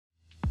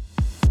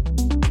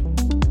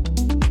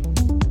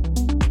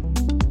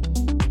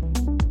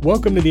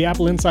Welcome to the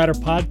Apple Insider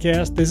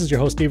Podcast. This is your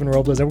host, Stephen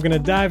Robles, and we're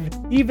going to dive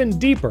even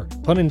deeper,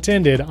 pun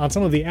intended, on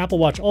some of the Apple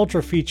Watch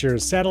Ultra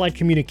features, satellite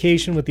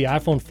communication with the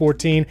iPhone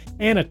 14,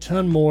 and a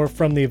ton more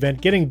from the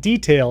event, getting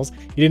details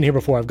you didn't hear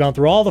before. I've gone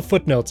through all the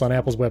footnotes on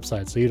Apple's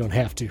website, so you don't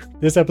have to.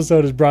 This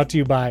episode is brought to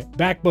you by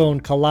Backbone,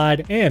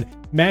 Collide, and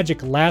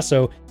Magic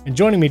Lasso. And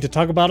joining me to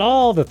talk about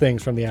all the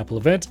things from the Apple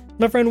event,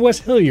 my friend Wes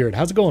Hilliard.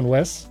 How's it going,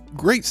 Wes?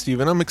 Great,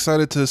 Stephen. I'm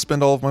excited to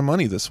spend all of my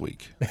money this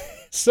week.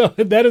 So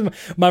that is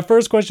my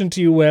first question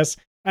to you, Wes.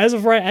 As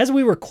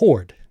we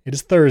record, it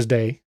is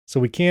Thursday, so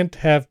we can't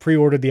have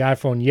pre-ordered the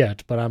iPhone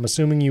yet, but I'm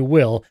assuming you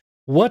will.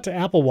 What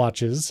Apple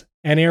Watches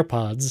and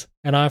AirPods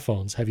and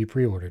iPhones have you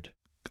pre-ordered?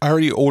 I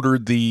already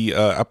ordered the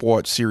Apple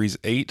Watch Series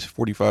 8,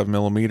 45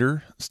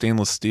 millimeter,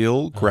 stainless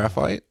steel,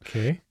 graphite.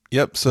 Okay.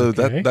 Yep, so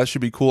that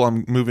should be cool.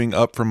 I'm moving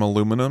up from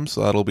aluminum,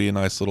 so that'll be a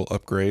nice little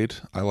upgrade.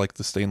 I like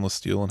the stainless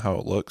steel and how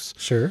it looks.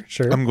 Sure.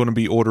 I'm going to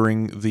be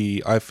ordering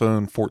the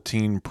iPhone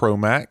 14 Pro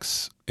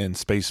Max in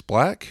space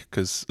black,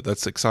 because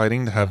that's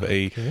exciting to have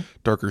a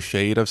darker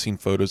shade. I've seen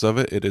photos of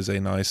it. It is a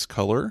nice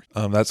color.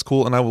 That's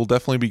cool, and I will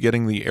definitely be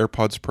getting the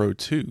AirPods Pro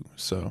 2.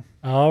 So.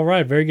 All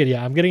right, very good.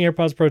 Yeah, I'm getting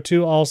AirPods Pro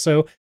 2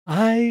 also.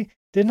 I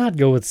did not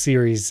go with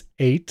Series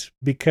 8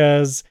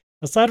 because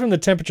aside from the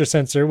temperature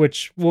sensor,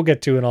 which we'll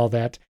get to and all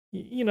that,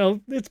 you know,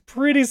 it's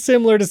pretty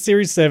similar to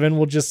Series 7,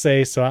 we'll just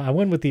say. So I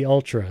went with the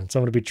Ultra, and so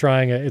I'm going to be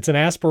trying it. It's an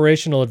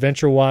aspirational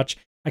adventure watch.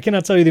 I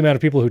cannot tell you the amount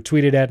of people who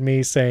tweeted at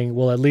me saying,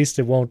 well, at least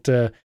it won't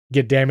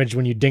get damaged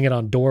when you ding it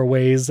on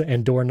doorways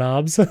and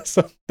doorknobs.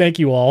 So thank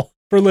you all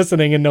for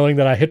listening and knowing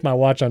that I hit my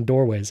watch on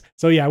doorways.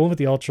 So yeah, I went with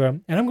the Ultra,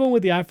 and I'm going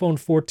with the iPhone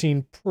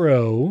 14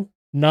 Pro,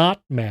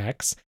 not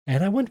Max,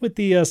 and I went with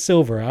the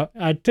silver.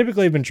 I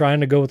typically have been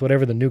trying to go with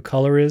whatever the new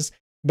color is,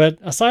 but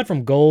aside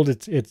from gold,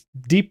 it's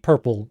deep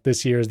purple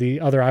this year is the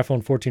other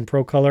iPhone 14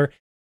 Pro color.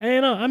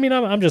 And I mean,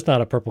 I'm just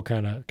not a purple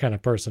kind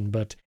of person.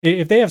 But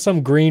if they have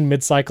some green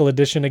mid-cycle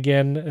edition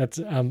again, that's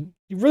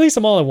release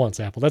them all at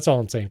once, Apple. That's all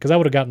I'm saying, because I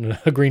would have gotten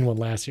a green one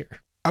last year.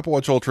 Apple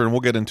Watch Ultra, and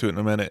we'll get into it in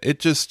a minute.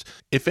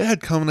 If it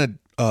had come in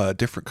a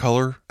different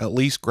color, at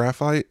least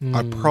graphite,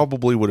 I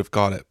probably would have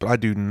got it. But I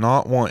do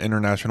not want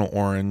international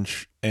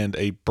orange and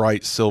a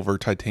bright silver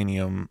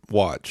titanium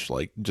watch.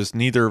 Like, just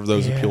neither of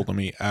those appeal to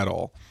me at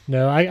all.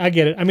 No, I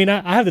get it. I mean,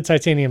 I have the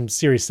titanium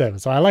Series 7,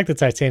 so I like the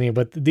titanium,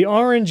 but the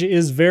orange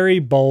is very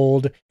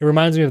bold. It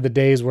reminds me of the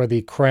days where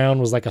the crown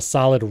was like a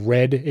solid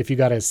red if you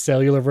got a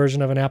cellular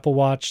version of an Apple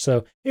Watch.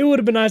 So it would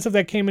have been nice if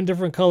that came in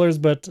different colors,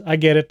 but I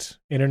get it.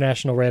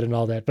 International red and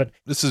all that. But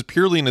this is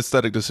purely an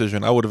aesthetic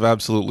decision. I would have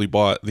absolutely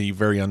bought the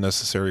very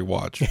unnecessary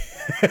watch.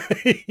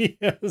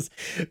 Yes,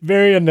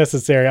 very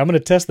unnecessary. I'm going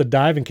to test the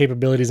diving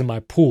capabilities in my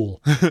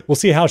pool. We'll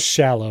see how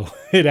shallow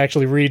it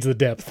actually reads the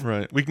depth.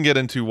 Right. We can get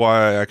into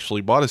why I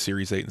actually bought a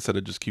Series 8 instead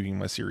of just keeping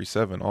my Series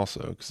 7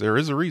 also, because there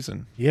is a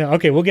reason. Yeah,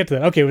 okay, we'll get to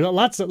that. Okay,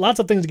 lots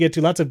of things to get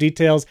to, lots of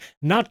details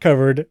not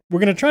covered. We're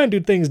going to try and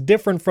do things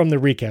different from the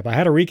recap. I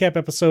had a recap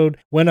episode,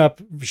 went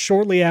up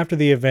shortly after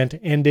the event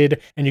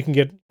ended, and you can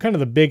get kind of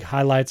the big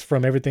highlights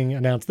from everything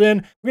announced then.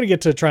 We're going to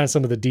get to trying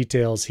some of the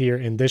details here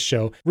in this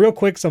show. Real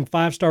quick, some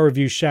 5-star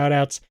review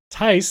shout-outs.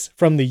 Tice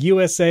from the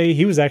USA,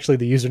 he was actually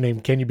the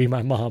username Can You Be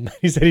My Mom?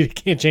 He said he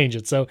can't change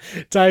it. So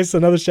Tice,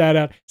 another shout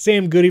out.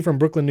 Sam Goody from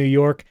Brooklyn, New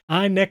York.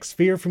 iNext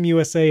Fear from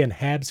USA and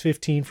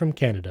Habs15 from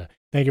Canada.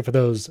 Thank you for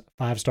those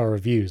 5-star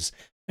reviews.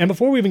 And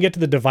before we even get to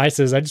the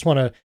devices, I just want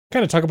to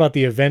kind of talk about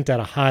the event at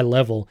a high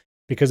level,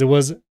 because it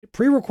was a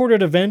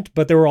pre-recorded event,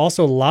 but there were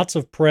also lots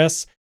of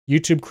press,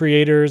 YouTube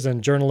creators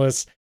and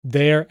journalists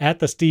there at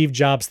the Steve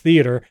Jobs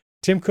Theater.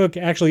 Tim Cook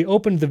actually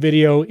opened the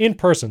video in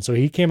person. So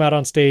he came out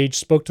on stage,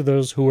 spoke to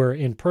those who were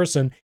in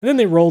person, and then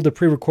they rolled the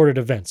pre-recorded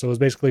event. So it was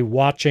basically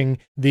watching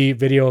the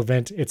video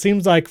event. It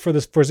seems like for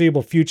the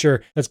foreseeable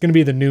future, that's going to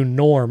be the new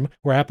norm,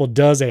 where Apple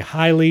does a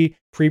highly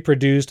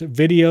pre-produced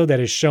video that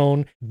is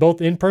shown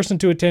both in person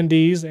to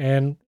attendees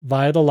and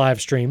via the live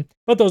stream.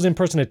 But those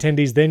in-person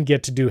attendees then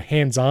get to do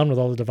hands-on with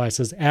all the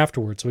devices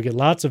afterwards. So we get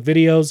lots of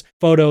videos,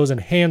 photos, and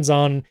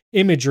hands-on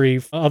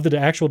imagery of the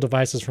actual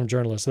devices from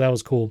journalists. So that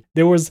was cool.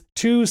 There was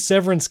 2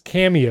 Severance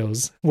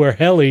cameos where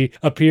Helly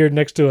appeared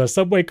next to a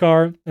subway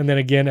car, and then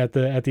again at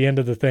the end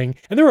of the thing.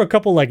 And there were a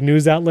couple like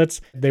news outlets.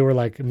 They were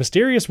like,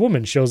 mysterious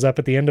woman shows up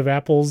at the end of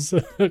Apple's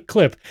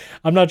clip.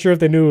 I'm not sure if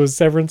they knew it was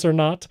Severance or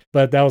not,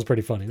 but that was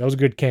pretty funny. That was a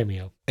good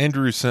cameo.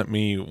 Andrew sent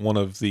me one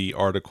of the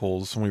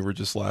articles and we were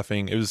just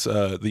laughing. It was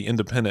the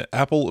Independent.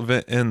 Apple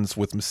event ends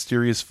with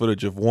mysterious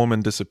footage of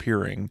woman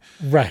disappearing.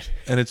 Right.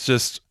 And it's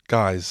just,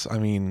 guys, I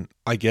mean,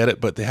 I get it,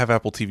 but they have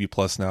Apple TV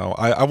Plus now.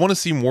 I want to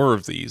see more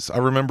of these. I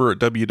remember at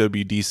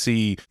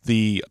WWDC,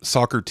 the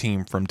soccer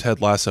team from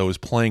Ted Lasso is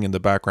playing in the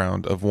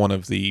background of one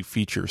of the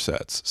feature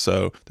sets.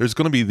 So there's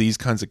going to be these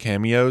kinds of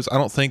cameos. I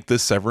don't think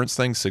this Severance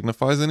thing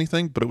signifies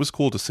anything, but it was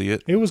cool to see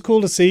it. It was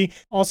cool to see.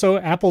 Also,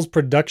 Apple's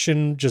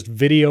production, just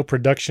video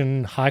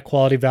production, high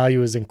quality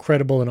value is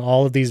incredible in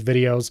all of these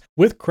videos.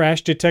 With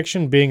crash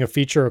detection being a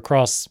feature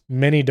across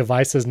many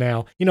devices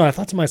now, I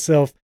thought to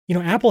myself,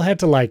 Apple had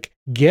to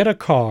get a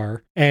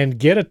car and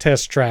get a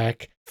test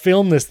track,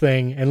 film this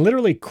thing and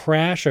literally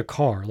crash a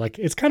car. Like,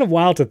 it's kind of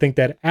wild to think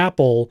that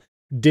Apple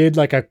did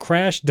like a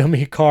crash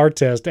dummy car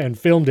test and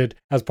filmed it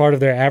as part of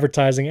their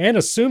advertising, and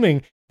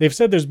assuming they've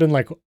said there's been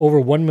like over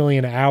 1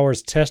 million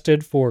hours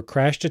tested for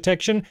crash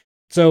detection.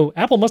 So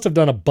Apple must have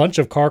done a bunch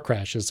of car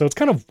crashes. So it's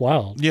kind of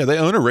wild. Yeah, they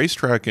own a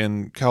racetrack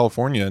in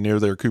California near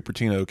their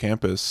Cupertino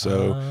campus.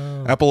 So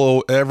Oh.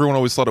 Apple, everyone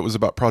always thought it was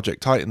about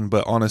Project Titan,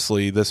 but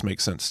honestly, this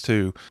makes sense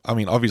too. I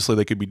mean, obviously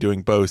they could be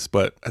doing both,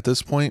 but at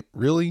this point,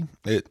 really,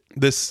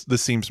 this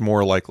seems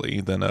more likely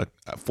than a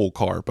full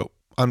car. But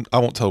I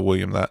won't tell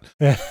William that.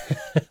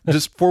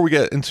 Just before we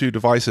get into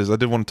devices, I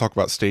did want to talk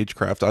about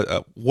stagecraft.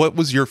 What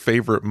was your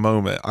favorite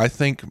moment? I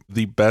think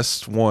the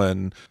best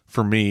one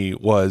for me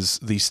was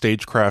the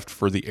stagecraft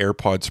for the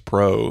AirPods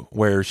Pro,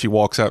 where she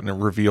walks out and it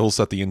reveals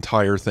that the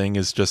entire thing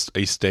is just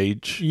a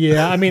stage.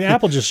 Yeah, I mean,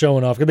 Apple just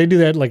showing off. They do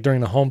that like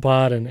during the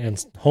HomePod and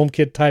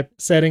HomeKit type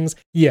settings.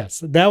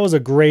 Yes, that was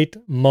a great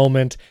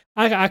moment.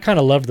 I kind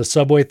of loved the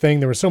subway thing.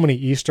 There were so many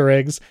Easter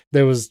eggs.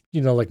 There was,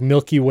 like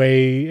Milky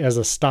Way as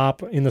a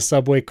stop in the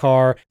subway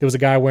car. There was a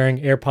guy wearing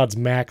AirPods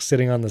Max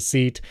sitting on the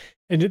seat.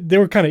 And they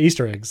were kind of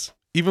Easter eggs.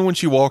 Even when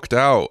she walked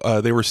out,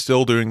 they were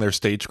still doing their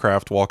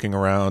stagecraft, walking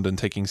around and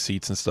taking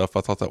seats and stuff.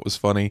 I thought that was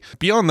funny.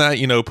 Beyond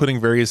that, putting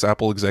various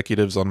Apple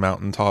executives on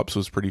mountaintops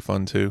was pretty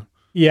fun too.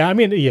 Yeah, I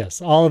mean,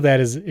 yes, all of that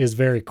is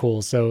very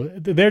cool. So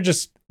they're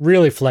just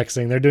really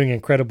flexing. They're doing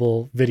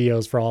incredible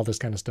videos for all this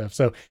kind of stuff.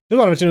 So just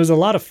want to mention, it was a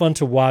lot of fun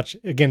to watch.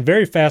 Again,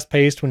 very fast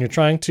paced when you're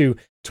trying to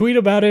tweet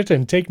about it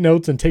and take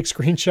notes and take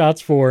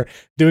screenshots for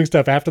doing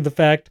stuff after the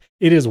fact.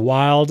 It is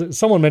wild.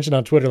 Someone mentioned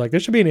on Twitter, like, there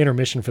should be an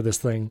intermission for this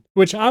thing,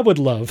 which I would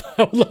love.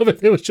 I would love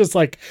if it was just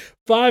like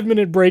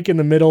 5-minute break in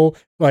the middle,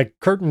 like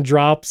curtain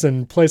drops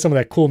and play some of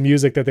that cool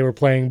music that they were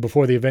playing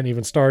before the event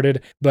even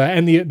started.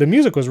 And the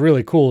music was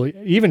really cool.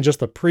 Even just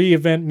the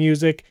pre-event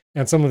music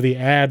and some of the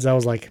ads, I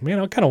was like, man,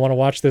 I kind of want to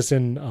watch this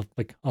in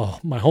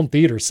my home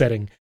theater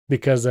setting,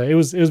 because it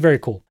was very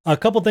cool. A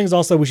couple things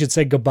also we should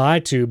say goodbye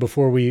to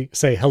before we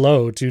say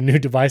hello to new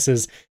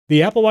devices.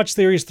 The Apple Watch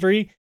Series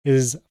 3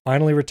 is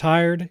finally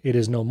retired. It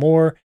is no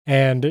more.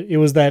 And it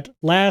was that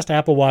last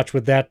Apple Watch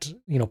with that,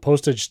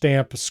 postage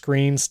stamp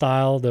screen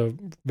style, the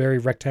very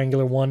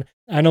rectangular one.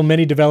 I know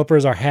many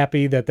developers are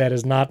happy that that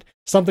is not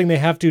something they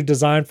have to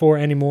design for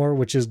anymore,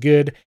 which is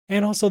good.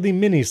 And also the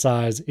mini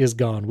size is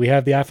gone. We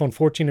have the iPhone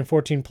 14 and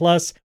 14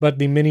 Plus, but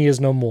the mini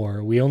is no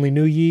more. We only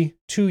knew ye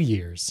 2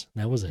 years.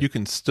 That was it. You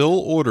can still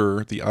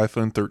order the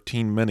iPhone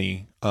 13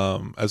 mini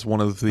as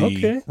one of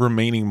the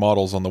remaining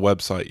models on the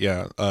website.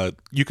 Yeah.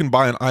 You can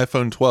buy an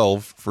iPhone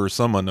 12 for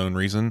some unknown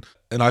reason,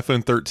 an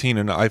iPhone 13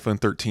 and an iPhone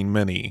 13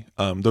 mini.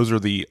 Those are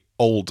the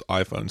old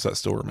iPhones that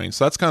still remain.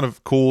 So that's kind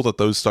of cool that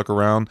those stuck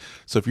around.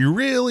 So if you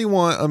really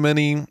want a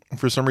mini,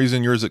 for some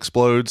reason yours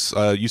explodes,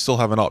 you still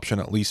have an option,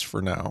 at least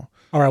for now.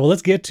 All right, well,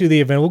 let's get to the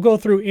event. We'll go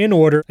through in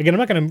order. Again, I'm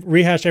not going to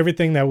rehash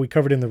everything that we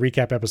covered in the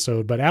recap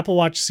episode, but Apple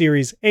Watch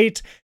Series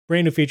 8,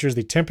 brand new features,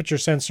 the temperature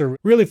sensor,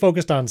 really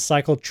focused on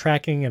cycle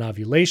tracking and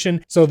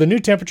ovulation. So the new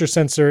temperature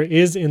sensor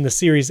is in the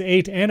Series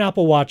 8 and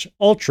Apple Watch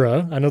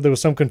Ultra. I know there was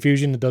some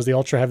confusion. Does the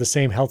Ultra have the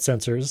same health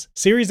sensors?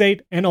 Series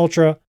 8 and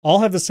Ultra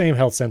all have the same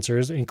health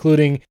sensors,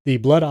 including the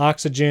blood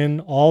oxygen,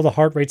 all the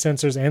heart rate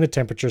sensors, and the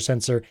temperature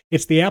sensor.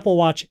 It's the Apple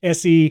Watch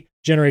SE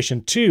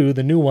Generation 2,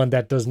 the new one,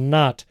 that does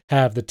not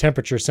have the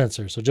temperature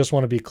sensor. So just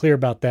want to be clear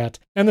about that.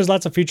 And there's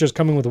lots of features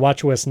coming with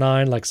watchOS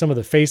 9, like some of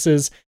the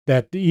faces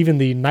that even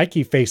the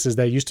Nike faces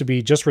that used to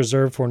be just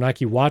reserved for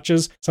Nike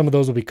watches, some of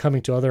those will be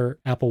coming to other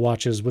Apple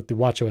Watches with the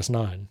watchOS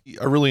 9.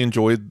 I really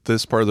enjoyed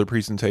this part of the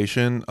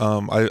presentation.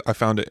 I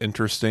found it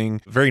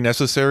interesting, very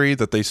necessary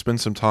that they spend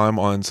some time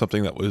on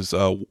something that was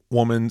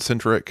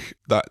woman-centric.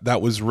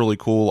 That was really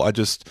cool. I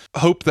just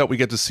hope that we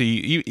get to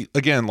see,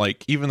 again,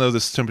 like, even though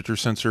this temperature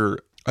sensor,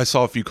 I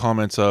saw a few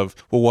comments of,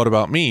 well, what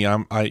about me? I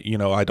don't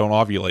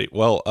ovulate.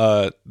 Well,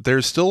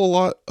 there's still a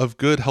lot of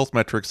good health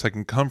metrics that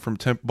can come from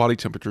body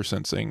temperature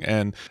sensing,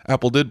 and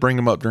Apple did bring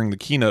them up during the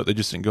keynote. They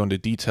just didn't go into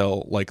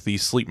detail. Like the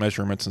sleep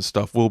measurements and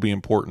stuff will be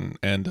important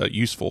and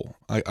useful.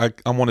 I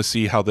want to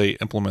see how they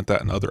implement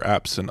that in other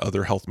apps and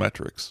other health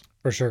metrics.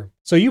 For sure.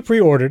 So you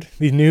pre-ordered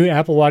the new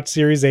Apple Watch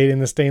Series 8 in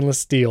the stainless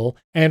steel,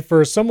 and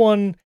for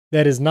someone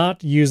that is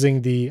not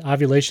using the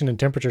ovulation and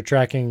temperature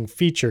tracking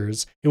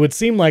features, it would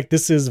seem like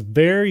this is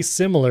very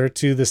similar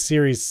to the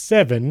Series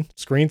 7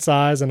 screen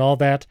size and all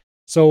that.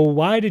 So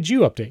why did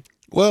you update?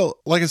 Well,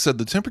 like I said,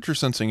 the temperature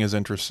sensing is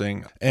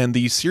interesting, and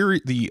the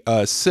SIP, the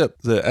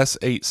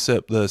S8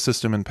 SIP, the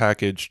system and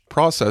package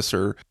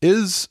processor,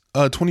 is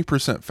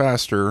 20%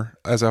 faster,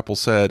 as Apple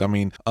said. I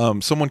mean,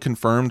 someone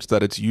confirmed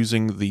that it's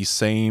using the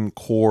same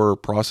core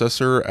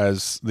processor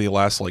as the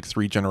last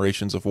 3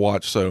 generations of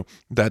watch, so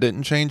that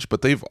didn't change,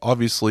 but they've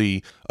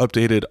obviously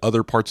updated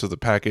other parts of the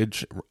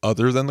package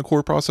other than the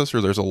core processor.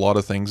 There's a lot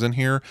of things in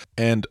here,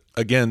 and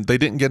again, they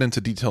didn't get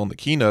into detail in the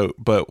keynote,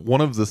 but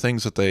one of the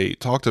things that they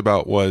talked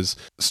about was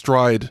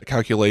stride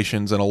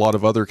calculations, and a lot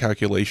of other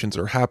calculations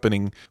are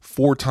happening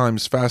 4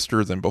 times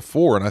faster than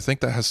before, and I think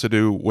that has to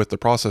do with the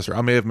processor.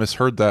 I may have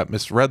misread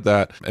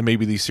that, and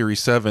maybe the Series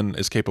 7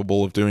 is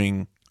capable of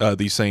doing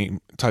the same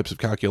types of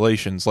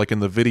calculations. Like in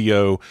the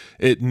video,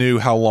 it knew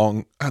how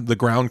long the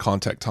ground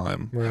contact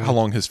time, Right. how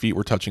long his feet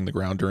were touching the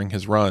ground during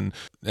his run,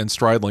 and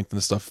stride length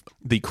and stuff.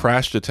 The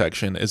crash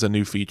detection is a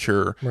new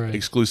feature Right.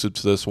 exclusive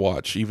to this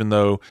watch, even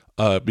though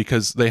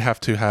because they have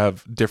to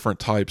have different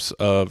types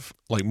of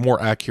like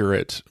more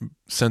accurate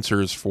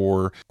sensors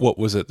for what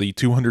was it, the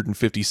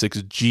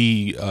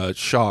 256G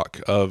shock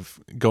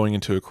of going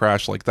into a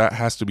crash. Like that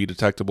has to be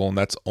detectable, and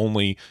that's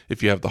only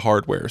if you have the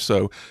hardware.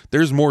 So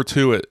there's more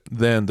to it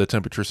than the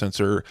temperature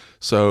sensor.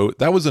 So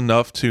that was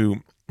enough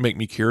to make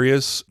me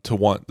curious to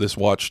want this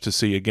watch to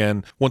see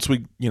again. Once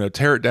we,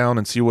 tear it down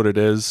and see what it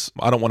is,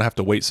 I don't want to have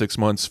to wait 6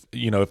 months,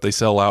 if they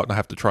sell out and I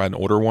have to try and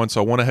order one.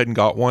 So I went ahead and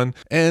got one.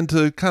 And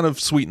to kind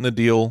of sweeten the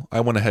deal, I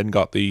went ahead and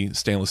got the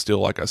stainless steel,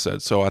 like I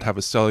said. So I'd have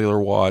a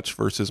cellular watch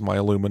versus my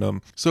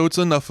aluminum. So it's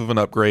enough of an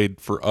upgrade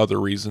for other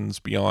reasons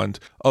beyond,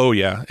 oh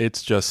yeah,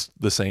 it's just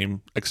the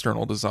same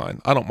external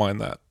design. I don't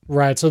mind that.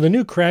 Right. So the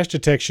new crash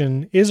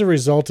detection is a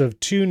result of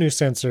 2 new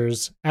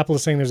sensors. Apple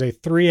is saying there's a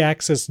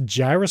 3-axis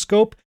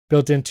gyroscope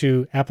built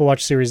into Apple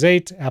Watch Series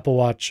 8, Apple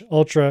Watch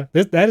Ultra.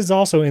 That is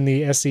also in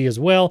the SE as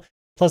well,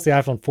 plus the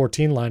iPhone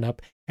 14 lineup,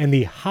 and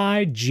the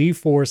high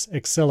G-force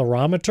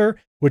accelerometer,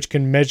 which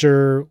can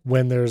measure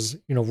when there's,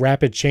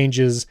 rapid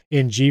changes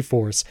in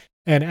G-force.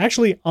 And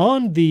actually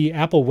on the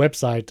Apple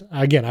website,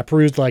 again, I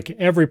perused like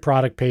every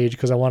product page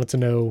because I wanted to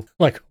know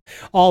like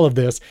all of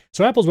this.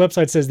 So Apple's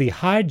website says the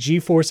high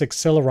G-force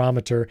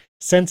accelerometer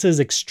senses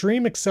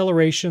extreme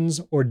accelerations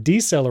or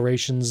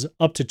decelerations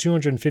up to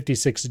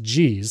 256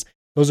 Gs.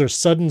 Those are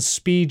sudden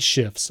speed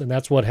shifts, and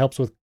that's what helps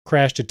with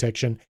crash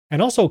detection.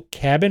 And also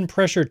cabin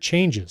pressure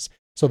changes.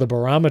 So the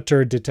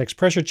barometer detects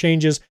pressure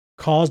changes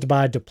caused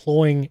by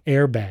deploying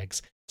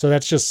airbags. So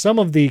that's just some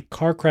of the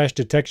car crash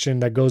detection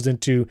that goes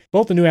into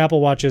both the new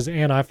Apple Watches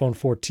and iPhone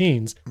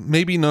 14s.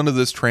 Maybe none of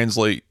this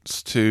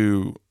translates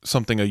to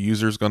something a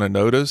user's going to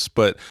notice,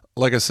 but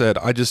like I said,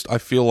 I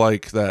feel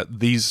like that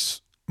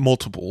these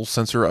multiple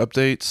sensor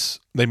updates,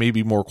 they may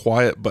be more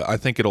quiet, but I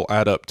think it'll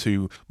add up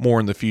to more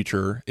in the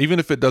future. Even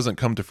if it doesn't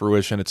come to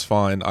fruition, it's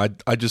fine.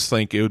 I just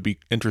think it would be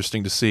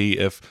interesting to see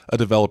if a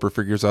developer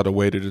figures out a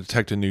way to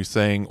detect a new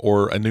thing,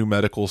 or a new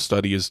medical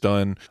study is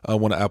done,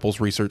 one of Apple's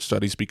research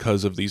studies,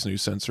 because of these new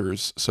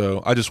sensors.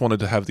 So I just wanted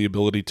to have the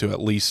ability to at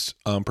least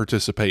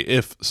participate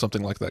if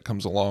something like that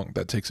comes along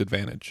that takes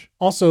advantage.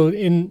 Also,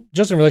 in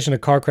relation to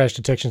car crash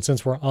detection,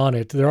 since we're on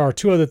it, there are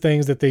 2 other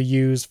things that they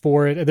use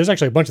for it. There's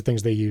actually a bunch of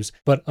things they use,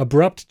 but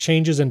abrupt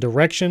changes in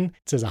direction.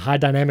 It says a high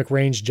dynamic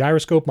range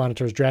gyroscope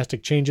monitors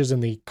drastic changes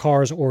in the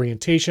car's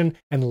orientation,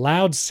 and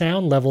loud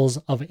sound levels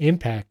of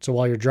impact. So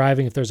while you're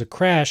driving, if there's a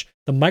crash,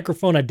 the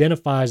microphone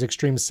identifies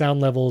extreme sound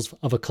levels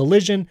of a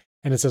collision,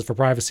 and it says for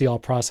privacy, all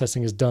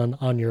processing is done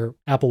on your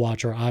Apple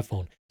Watch or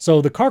iPhone.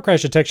 So the car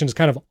crash detection is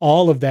kind of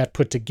all of that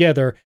put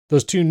together.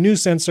 Those 2 new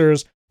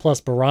sensors plus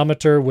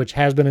barometer, which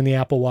has been in the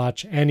Apple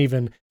Watch, and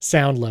even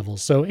sound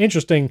levels. So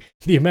interesting,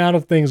 the amount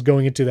of things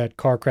going into that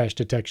car crash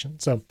detection.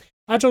 So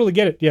I totally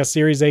get it. Yeah,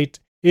 Series 8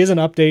 is an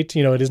update.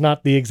 It is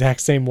not the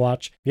exact same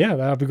watch. Yeah,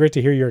 that would be great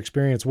to hear your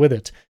experience with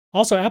it.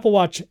 Also, Apple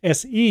Watch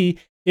SE,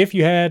 if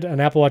you had an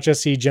Apple Watch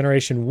SE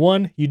Generation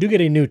 1, you do get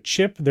a new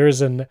chip.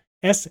 There's an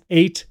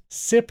S8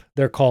 SIP,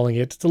 they're calling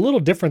it. It's a little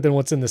different than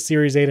what's in the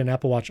Series 8 and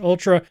Apple Watch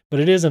Ultra, but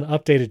it is an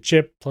updated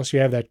chip. Plus, you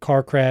have that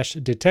car crash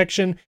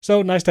detection.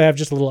 So nice to have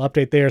just a little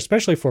update there,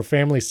 especially for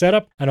family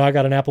setup. I know I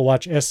got an Apple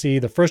Watch SE,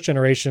 the first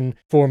generation,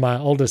 for my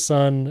oldest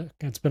son.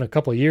 It's been a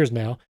couple of years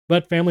now,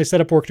 but family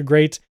setup worked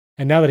great.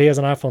 And now that he has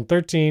an iPhone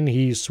 13,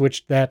 he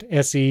switched that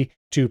SE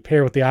to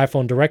pair with the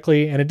iPhone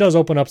directly. And it does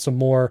open up some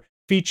more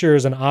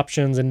features and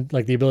options, and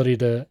like the ability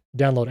to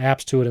download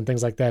apps to it and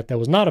things like that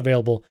was not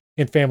available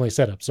in family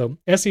setup. So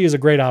SE is a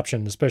great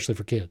option, especially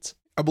for kids.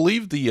 I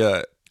believe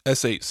the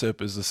S8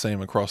 SIP is the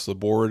same across the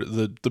board.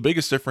 The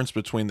biggest difference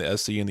between the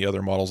SE and the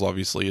other models,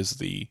 obviously, is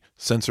the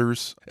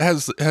sensors.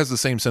 It has the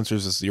same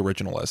sensors as the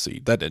original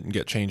SE. That didn't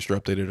get changed or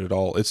updated at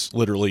all. It's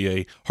literally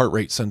a heart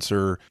rate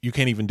sensor. You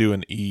can't even do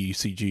an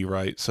ECG,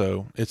 right?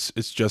 So it's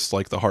just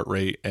like the heart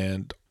rate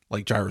and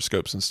like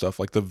gyroscopes and stuff,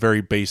 like the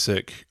very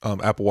basic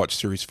Apple Watch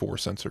Series 4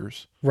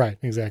 sensors. Right,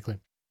 exactly.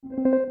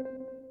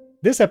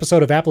 This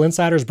episode of Apple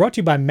Insider is brought to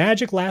you by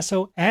Magic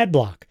Lasso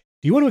Adblock.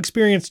 Do you want to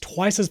experience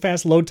twice as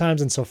fast load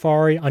times in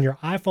Safari on your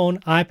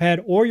iPhone,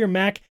 iPad, or your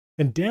Mac?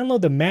 Then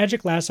download the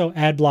Magic Lasso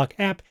Adblock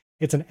app.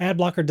 It's an ad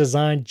blocker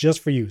designed just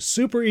for you.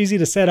 Super easy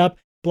to set up,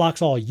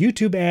 blocks all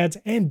YouTube ads,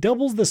 and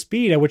doubles the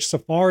speed at which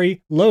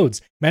Safari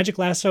loads. Magic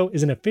Lasso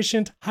is an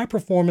efficient,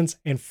 high-performance,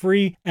 and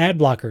free ad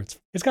blocker.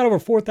 It's got over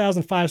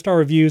 4,000 5-star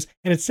reviews,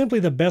 and it's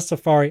simply the best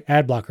Safari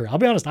ad blocker. I'll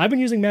be honest, I've been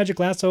using Magic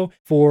Lasso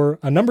for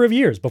a number of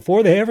years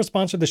before they ever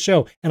sponsored the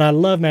show, and I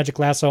love Magic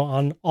Lasso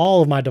on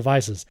all of my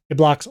devices. It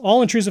blocks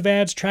all intrusive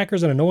ads,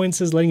 trackers, and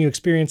annoyances, letting you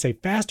experience a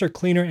faster,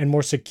 cleaner, and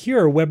more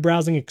secure web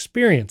browsing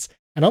experience.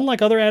 And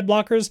unlike other ad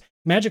blockers,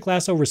 Magic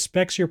Lasso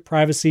respects your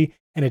privacy,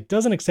 and it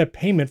doesn't accept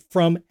payment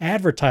from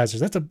advertisers.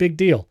 That's a big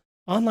deal.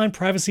 Online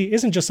privacy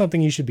isn't just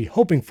something you should be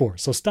hoping for,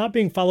 so stop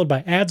being followed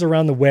by ads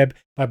around the web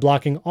by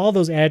blocking all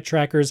those ad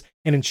trackers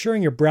and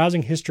ensuring your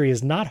browsing history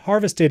is not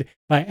harvested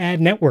by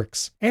ad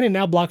networks. And it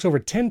now blocks over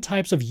 10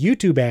 types of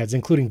YouTube ads,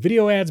 including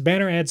video ads,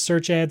 banner ads,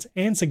 search ads,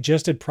 and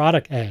suggested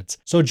product ads.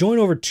 So join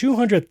over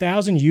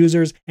 200,000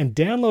 users and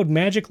download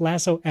Magic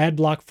Lasso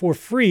Adblock for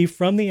free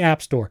from the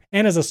App Store.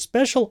 And as a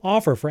special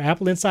offer for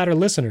Apple Insider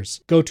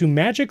listeners, go to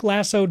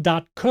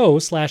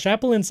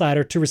magiclasso.co/Apple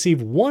Insider to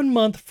receive 1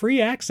 month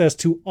free access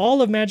to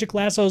all of Magic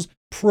Lasso's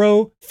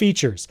pro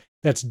features.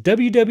 That's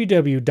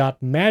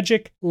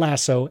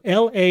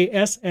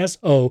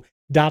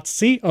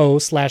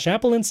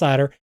www.magiclasso.co/Apple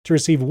Insider to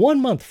receive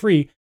 1 month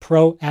free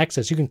pro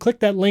access. You can click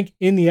that link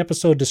in the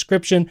episode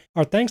description.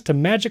 Our thanks to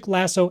Magic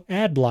Lasso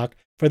Adblock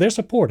for their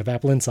support of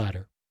Apple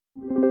Insider.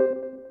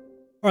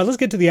 All right, let's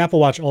get to the Apple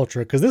Watch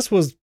Ultra, because this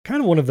was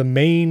kind of one of the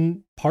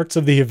main parts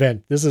of the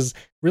event. This is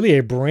really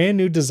a brand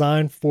new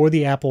design for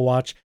the Apple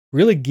Watch,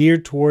 really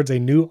geared towards a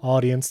new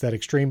audience, that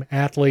extreme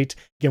athlete.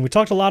 Again, we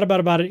talked a lot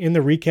about it in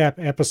the recap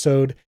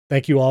episode.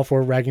 Thank you all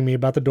for ragging me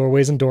about the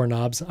doorways and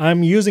doorknobs.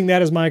 I'm using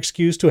that as my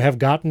excuse to have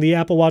gotten the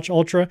Apple Watch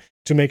Ultra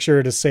to make sure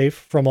it is safe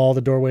from all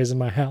the doorways in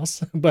my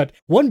house. But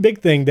one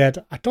big thing that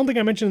I don't think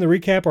I mentioned in the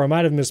recap, or I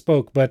might have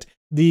misspoke, but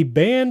the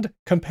band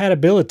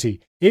compatibility.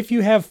 If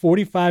you have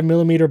 45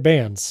 millimeter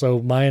bands, so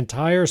my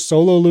entire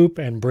solo loop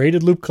and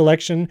braided loop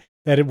collection,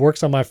 that it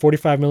works on my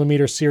 45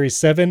 millimeter Series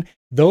 7,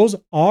 those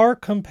are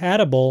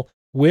compatible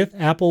with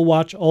Apple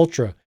Watch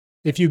Ultra.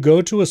 If you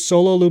go to a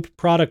solo loop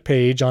product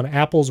page on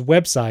Apple's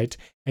website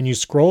and you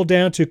scroll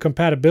down to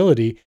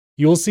compatibility,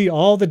 you'll see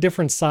all the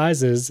different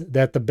sizes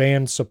that the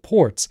band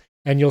supports.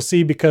 And you'll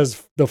see,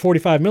 because the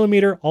 45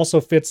 millimeter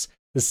also fits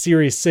the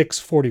Series 6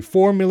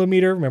 44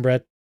 millimeter. Remember,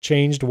 that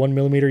changed 1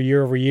 millimeter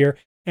year over year.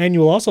 And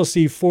you'll also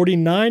see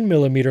 49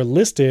 millimeter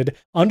listed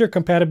under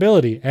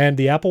compatibility. And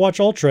the Apple Watch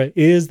Ultra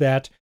is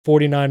that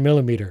 49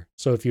 millimeter.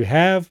 So if you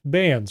have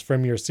bands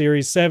from your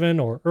Series 7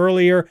 or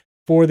earlier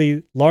for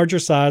the larger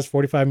size,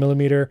 45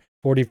 millimeter,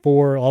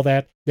 44, all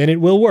that, then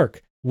it will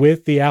work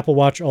with the Apple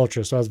Watch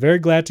Ultra. So I was very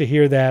glad to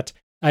hear that.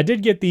 I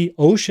did get the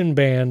Ocean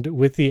Band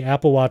with the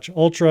Apple Watch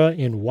Ultra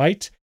in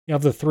white.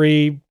 Of the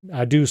three,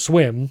 I do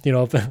swim.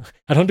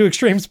 I don't do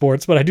extreme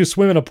sports, but I do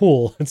swim in a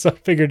pool. And so I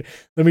figured,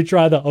 let me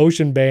try the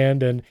Ocean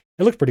Band, and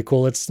it looked pretty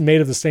cool. It's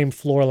made of the same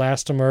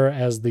fluoroelastomer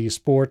as the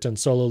Sport and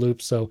Solo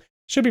Loop, so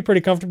should be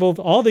pretty comfortable.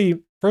 All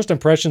the first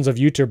impressions of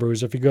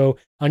YouTubers, if you go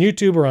on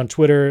YouTube or on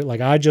Twitter,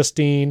 like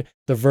iJustine,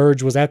 The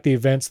Verge was at the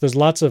events, there's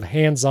lots of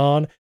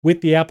hands-on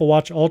with the Apple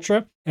Watch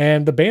Ultra,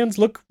 and the bands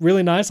look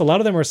really nice. A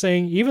lot of them are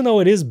saying, even though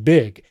it is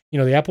big,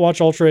 the Apple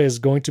Watch Ultra is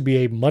going to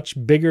be a much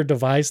bigger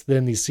device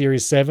than the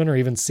Series 7 or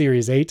even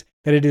Series 8,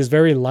 that it is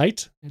very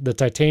light. The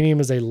titanium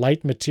is a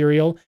light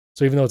material,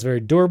 so even though it's very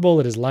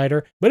durable, it is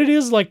lighter, but it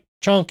is like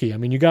chunky.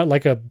 You got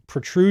like a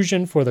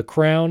protrusion for the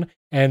crown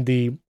and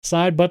the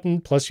side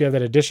button, plus you have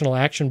that additional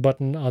action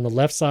button on the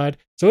left side.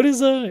 So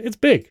it's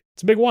big.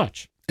 It's a big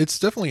watch. It's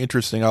definitely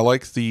interesting. I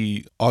like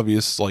the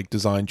obvious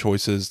design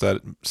choices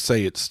that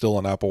say it's still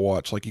an Apple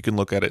Watch. You can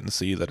look at it and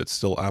see that it's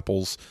still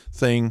Apple's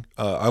thing.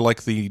 I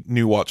like the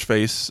new watch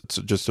face. It's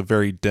just a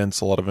very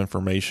dense, a lot of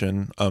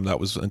information. That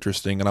was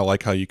interesting. And I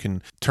like how you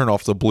can turn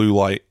off the blue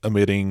light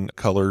emitting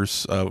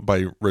colors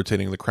by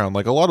rotating the crown.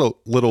 A lot of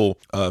little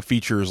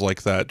features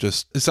like that.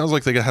 It sounds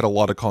like they had a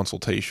lot of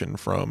consultation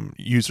from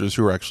users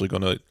who are actually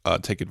going to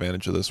take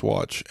advantage of this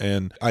watch.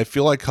 And I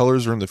feel like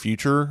colors are in the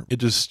future. It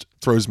just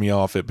throws me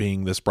off it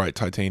being this bright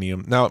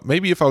titanium. Now,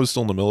 maybe if I was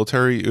still in the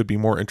military, it would be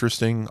more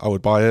interesting. I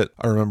would buy it.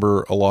 I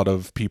remember a lot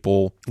of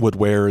people would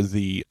wear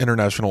the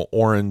international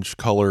orange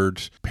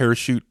colored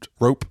parachute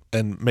rope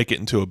and make it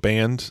into a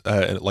band,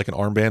 like an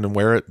armband, and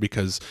wear it,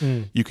 because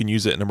you can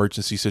use it in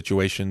emergency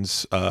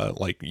situations,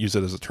 use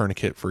it as a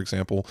tourniquet, for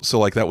example.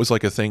 So that was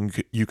a thing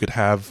you could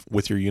have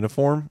with your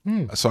uniform.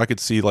 So I could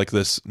see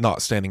this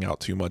not standing out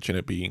too much, and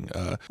it being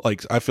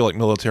I feel like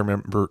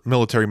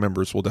military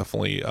members will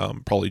definitely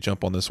probably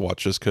jump on this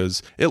watch just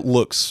because it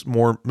looks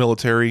more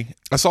military.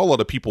 I saw a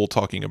lot of people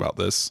talking about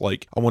this. I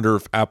wonder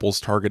if Apple's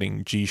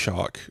targeting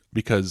G-Shock,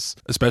 because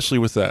especially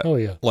with that,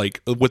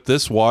 with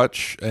this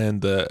watch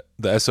and the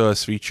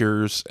SOS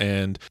features,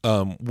 and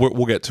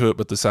we'll get to it,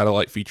 but the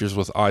satellite features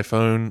with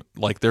iPhone,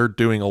 they're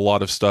doing a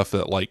lot of stuff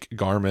that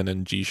Garmin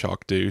and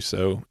G-Shock do.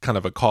 So kind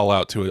of a call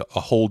out to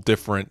a whole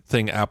different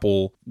thing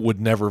Apple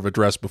would never have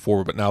addressed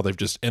before, but now they've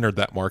just entered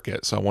that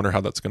market. So I wonder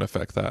how that's going to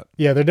affect that.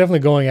 Yeah, they're definitely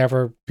going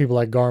after people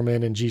like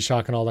Garmin and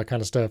G-Shock and all that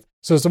kind of stuff.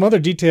 So some other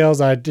details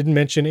I didn't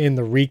mention in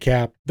the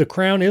recap. The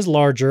crown is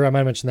larger. I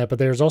might mention that, but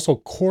there's also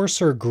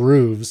coarser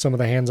grooves. Some of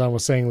the hands-on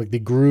was saying the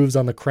grooves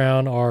on the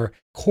crown are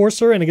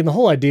coarser. And again, the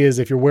whole idea is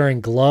if you're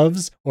wearing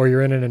gloves or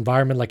you're in an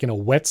environment like in a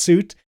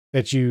wetsuit,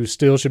 that you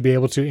still should be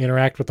able to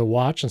interact with the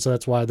watch. And so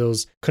that's why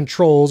those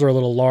controls are a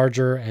little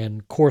larger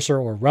and coarser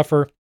or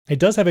rougher. It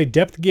does have a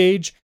depth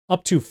gauge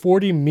up to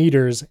 40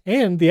 meters.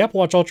 And the Apple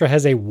Watch Ultra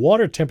has a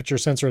water temperature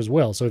sensor as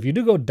well. So if you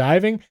do go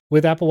diving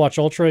with Apple Watch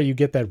Ultra, you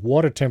get that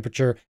water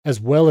temperature as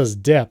well as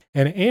depth.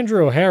 And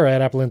Andrew O'Hara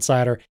at Apple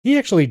Insider, he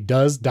actually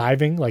does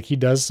diving, like he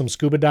does some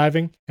scuba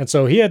diving. And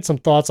so he had some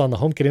thoughts on the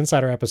HomeKit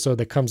Insider episode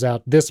that comes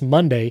out this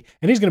Monday,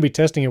 and he's going to be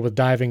testing it with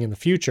diving in the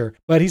future.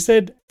 But he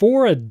said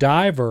for a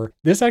diver,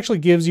 this actually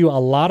gives you a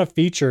lot of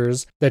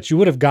features that you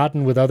would have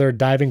gotten with other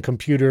diving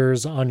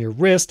computers on your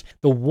wrist.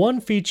 The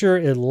one feature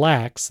it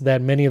lacks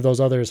that many of those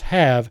others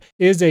have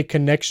is a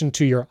connection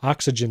to your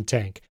oxygen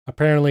tank.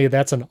 Apparently,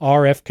 that's an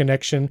RF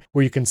connection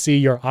where you can see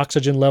your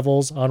oxygen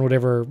levels on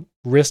whatever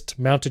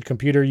wrist-mounted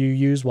computer you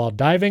use while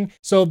diving.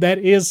 So that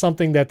is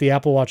something that the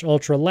Apple Watch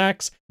Ultra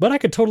lacks, but I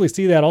could totally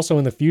see that also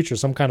in the future,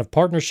 some kind of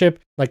partnership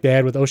like they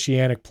had with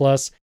Oceanic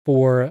Plus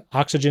for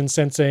oxygen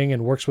sensing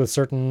and works with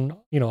certain,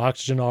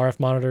 oxygen RF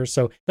monitors.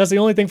 So that's the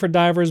only thing for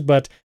divers,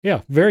 but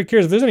yeah, very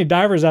curious. If there's any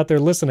divers out there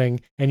listening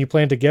and you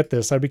plan to get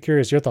this, I'd be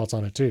curious your thoughts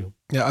on it too.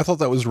 Yeah, I thought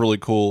that was really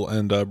cool,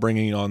 and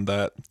bringing on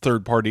that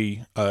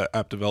third-party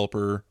app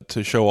developer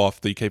to show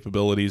off the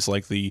capabilities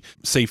like the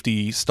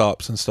safety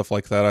stops and stuff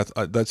like that,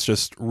 that's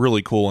just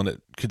really cool, and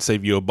it could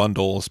save you a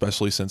bundle,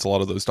 especially since a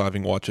lot of those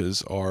diving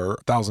watches are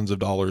thousands of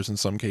dollars in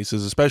some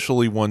cases,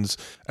 especially ones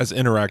as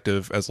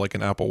interactive as like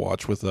an Apple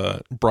Watch with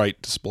a bright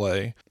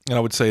display. And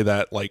I would say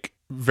that like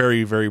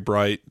very, very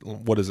bright,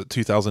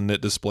 2000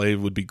 nit display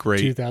would be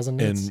great 2000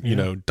 nits,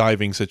 in,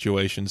 diving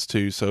situations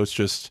too. So it's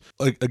just,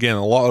 again,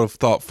 a lot of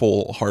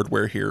thoughtful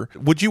hardware here.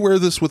 Would you wear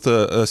this with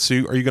a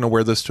suit? Are you going to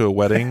wear this to a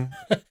wedding?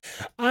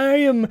 I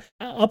am,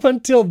 up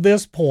until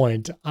this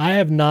point, I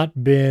have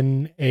not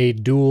been a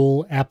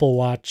dual Apple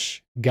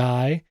Watch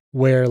guy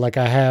where like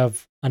I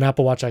have an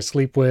Apple Watch I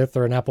sleep with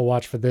or an Apple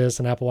Watch for this,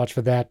 an Apple Watch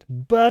for that.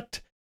 But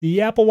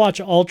the Apple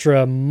Watch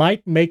Ultra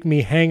might make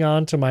me hang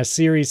on to my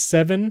Series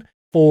 7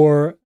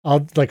 for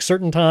like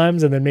certain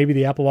times, and then maybe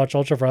the Apple Watch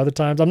Ultra for other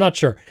times. I'm not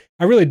sure.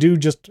 I really do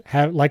just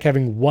like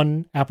having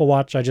one Apple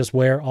Watch I just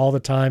wear all the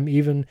time,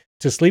 even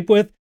to sleep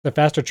with. The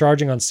faster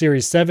charging on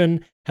Series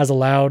 7 has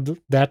allowed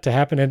that to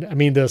happen. And I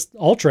mean, the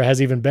Ultra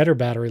has even better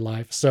battery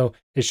life, so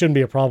it shouldn't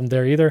be a problem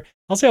there either.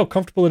 I'll see how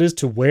comfortable it is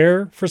to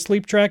wear for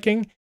sleep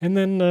tracking, and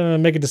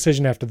then make a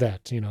decision after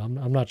that.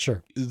 I'm not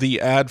sure.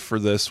 The ad for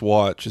this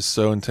watch is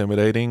so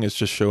intimidating. It's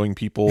just showing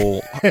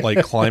people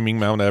like climbing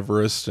Mount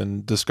Everest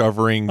and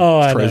discovering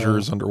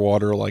treasures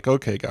underwater. Like,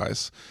 okay,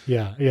 guys.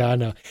 Yeah, I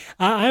know.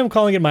 I am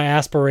calling it my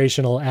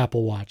aspirational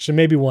Apple Watch, and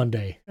maybe one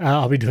day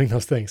I'll be doing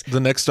those things. The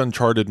next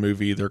Uncharted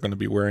movie, they're going to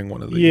be wearing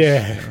one of these.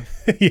 Yeah,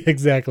 yeah,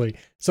 exactly.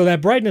 So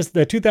that brightness,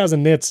 the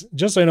 2000 nits,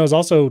 just so you know, is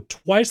also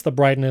twice the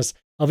brightness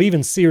of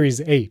even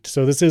Series 8.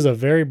 So this is a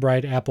very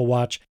bright Apple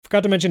Watch.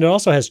 Forgot to mention it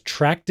also has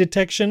track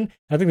detection.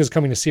 I think this is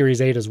coming to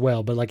Series 8 as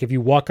well. But like if you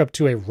walk up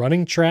to a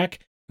running track,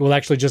 it will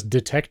actually just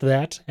detect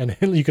that, and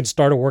you can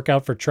start a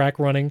workout for track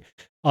running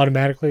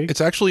automatically.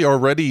 It's actually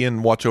already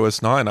in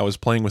watchOS 9. I was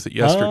playing with it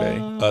yesterday.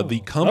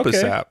 The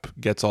Compass app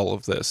gets all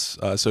of this.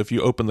 So if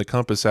you open the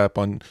Compass app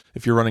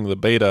if you're running the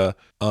beta,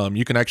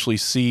 you can actually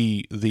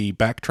see the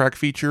backtrack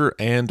feature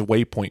and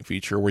waypoint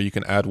feature where you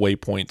can add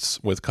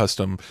waypoints with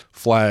custom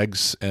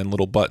flags and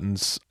little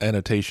buttons,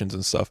 annotations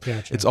and stuff.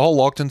 Gotcha. It's all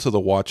locked into the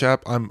watch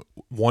app. I'm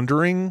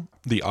wondering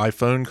the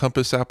iPhone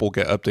Compass app will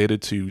get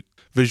updated to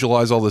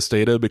visualize all this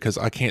data, because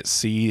I can't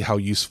see how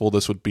useful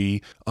this would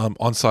be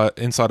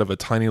inside of a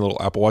tiny little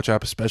Apple Watch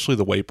app, especially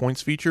the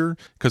waypoints feature.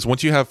 Because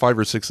once you have 5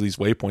 or 6 of these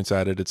waypoints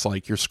added, it's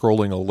like you're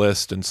scrolling a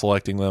list and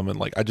selecting them, and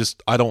like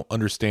I don't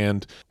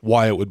understand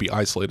why it would be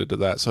isolated to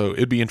that. So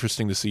it'd be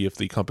interesting to see if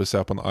the Compass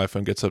app on the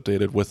iPhone gets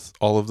updated with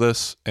all of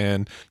this,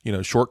 and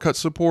shortcut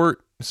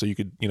support. So you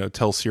could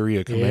tell Siri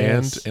a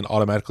command and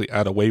automatically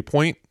add a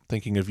waypoint.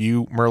 Thinking of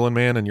you, Merlin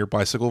Man, and your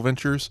bicycle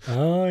ventures.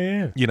 Oh,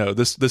 yeah.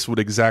 This would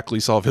exactly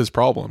solve his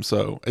problem.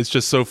 So it's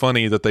just so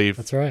funny that they've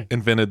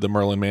invented the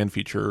Merlin Man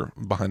feature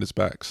behind his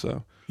back.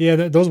 So yeah,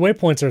 those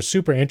waypoints are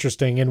super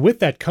interesting. And with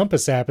that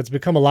Compass app, it's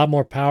become a lot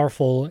more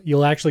powerful.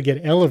 You'll actually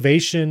get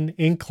elevation,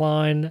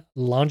 incline,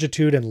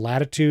 longitude, and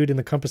latitude in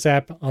the Compass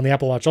app on the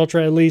Apple Watch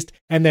Ultra, at least,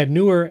 and that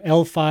newer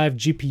L5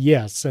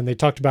 GPS. And they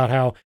talked about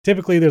how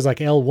typically there's like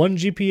L1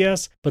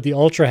 GPS, but the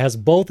Ultra has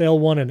both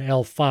L1 and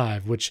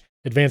L5, which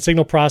advanced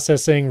signal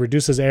processing,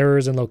 reduces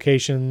errors in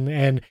location,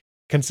 and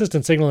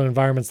consistent signal in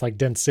environments like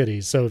dense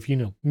cities. So if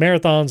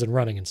marathons and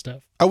running and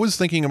stuff. I was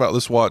thinking about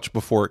this watch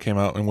before it came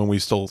out and when we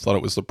still thought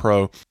it was the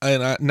Pro.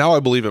 And now I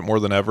believe it more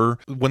than ever.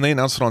 When they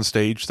announced it on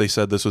stage, they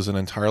said this was an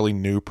entirely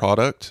new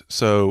product.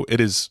 So it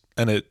is,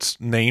 and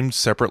it's named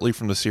separately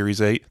from the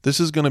Series 8. This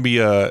is going to be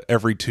a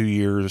every 2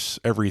 years,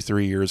 every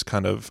 3 years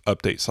kind of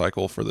update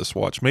cycle for this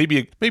watch.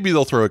 Maybe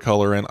they'll throw a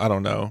color in. I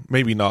don't know.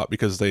 Maybe not,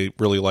 because they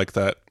really like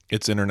that.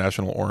 It's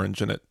international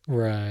orange, and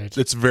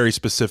it's very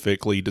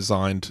specifically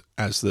designed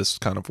as this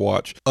kind of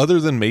watch. Other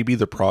than maybe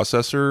the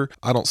processor,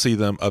 I don't see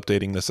them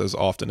updating this as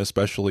often,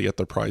 especially at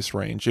the price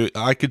range.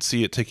 I could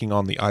see it taking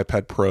on the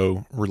iPad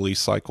Pro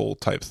release cycle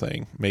type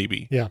thing,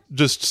 maybe. Yeah.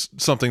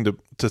 Just something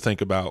to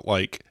think about.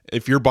 Like,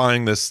 if you're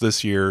buying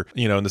this year,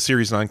 and the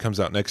Series 9 comes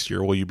out next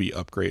year, will you be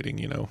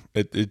upgrading?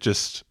 It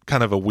just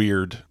kind of a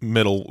weird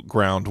middle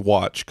ground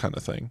watch kind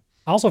of thing.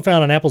 I also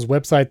found on Apple's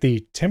website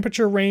the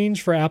temperature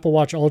range for Apple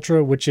Watch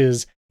Ultra, which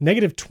is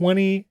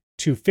 -20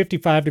 to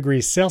 55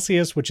 degrees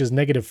Celsius, which is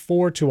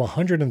 -4 to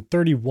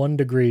 131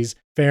 degrees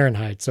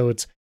Fahrenheit. So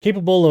it's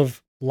capable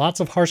of lots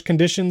of harsh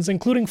conditions,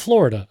 including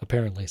Florida,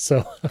 apparently.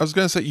 So I was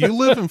going to say, you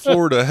live in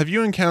Florida. Have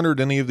you encountered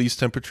any of these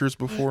temperatures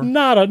before?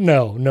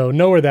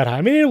 Nowhere that high.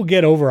 I mean, it'll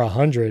get over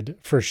 100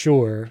 for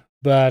sure,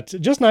 but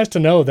just nice to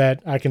know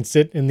that I can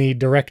sit in the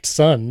direct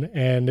sun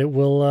and it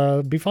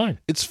will be fine.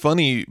 It's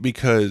funny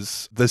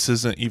because this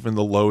isn't even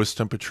the lowest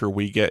temperature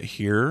we get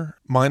here.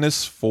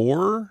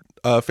 -4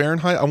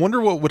 Fahrenheit. I wonder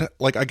what would,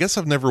 I guess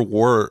I've never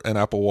wore an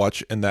Apple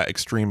Watch in that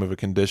extreme of a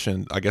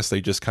condition. I guess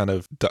they just kind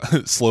of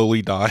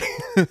slowly die.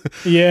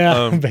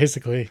 Yeah,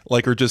 basically.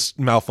 Or just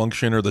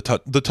malfunction, or the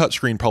touch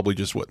screen probably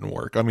just wouldn't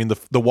work. I mean,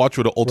 the watch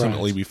would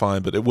ultimately be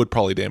fine, but it would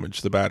probably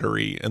damage the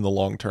battery in the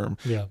long term.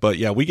 Yeah. But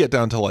yeah, we get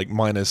down to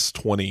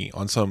 -20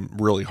 on some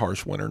really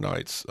harsh winter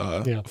nights.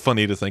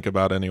 Funny to think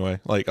about anyway.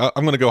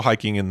 I'm going to go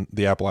hiking in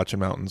the Appalachian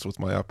Mountains with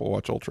my Apple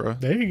Watch Ultra.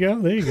 There you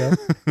go.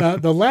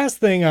 The last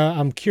thing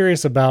I'm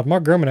curious about,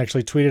 Mark Gurman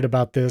actually tweeted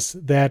about this,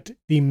 that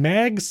the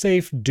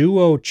MagSafe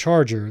Duo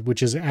charger,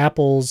 which is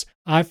Apple's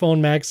iPhone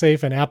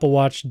MagSafe and Apple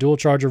Watch dual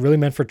charger, really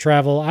meant for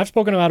travel. I've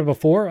spoken about it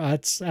before.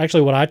 It's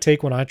actually what I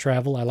take when I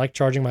travel. I like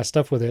charging my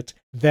stuff with it.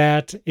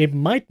 That it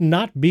might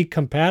not be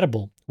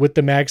compatible with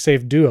the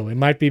MagSafe Duo. It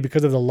might be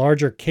because of the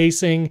larger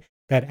casing,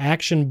 that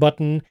action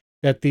button,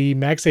 that the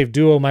MagSafe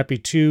Duo might be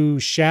too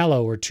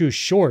shallow or too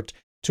short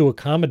to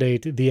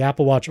accommodate the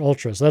Apple Watch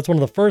Ultra. So that's one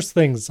of the first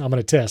things I'm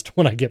going to test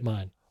when I get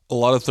mine. A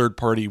lot of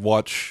third-party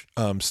watch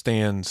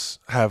stands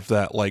have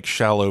that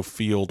shallow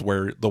field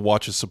where the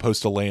watch is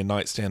supposed to lay in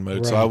nightstand mode.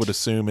 Right. So I would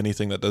assume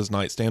anything that does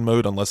nightstand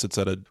mode, unless it's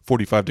at a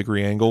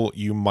 45-degree angle,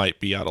 you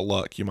might be out of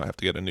luck. You might have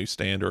to get a new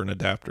stand or an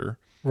adapter.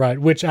 Right,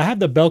 which I have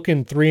the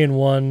Belkin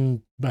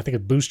 3-in-1, I think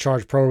it's Boost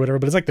Charge Pro or whatever,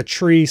 but it's like the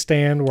tree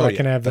stand where I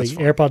can have the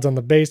AirPods on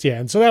the base. Yeah,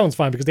 and so that one's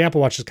fine because the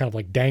Apple Watch is kind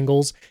of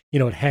dangles,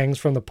 it hangs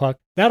from the puck.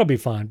 That'll be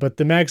fine. But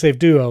the MagSafe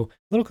Duo,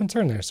 little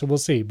concern there, so we'll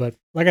see. But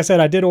like I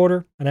said, I did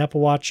order an Apple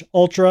Watch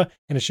Ultra,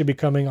 and it should be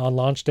coming on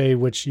launch day,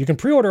 which you can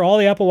pre-order all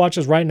the Apple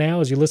Watches right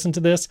now as you listen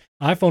to this.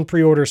 iPhone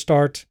pre-orders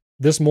start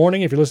this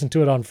morning if you're listening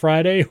to it on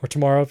Friday, or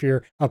tomorrow if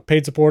you're a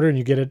paid supporter and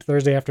you get it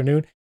Thursday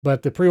afternoon.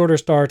 But the pre-order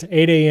starts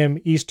 8 a.m.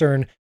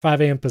 Eastern,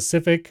 5 a.m.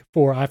 Pacific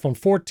for iPhone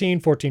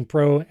 14, 14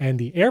 Pro, and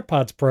the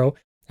AirPods Pro.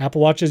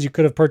 Apple Watches you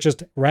could have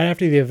purchased right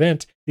after the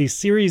event. The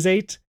Series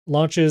 8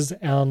 launches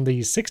on the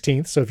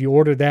 16th, so if you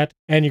order that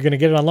and you're going to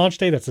get it on launch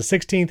day, that's the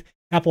 16th.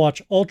 Apple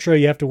Watch Ultra,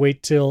 you have to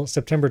wait till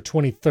September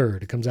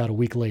 23rd. It comes out a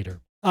week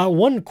later.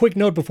 One quick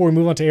note before we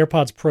move on to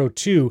AirPods Pro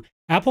 2.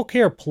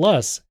 AppleCare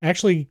Plus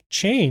actually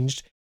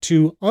changed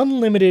to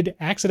unlimited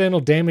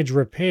accidental damage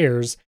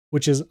repairs,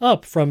 which is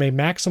up from a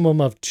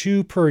maximum of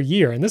 2 per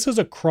year. And this is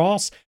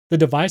across the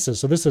devices.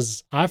 So this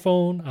is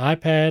iPhone,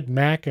 iPad,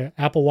 Mac,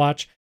 Apple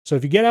Watch. So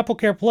if you get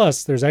AppleCare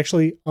Plus, there's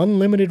actually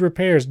unlimited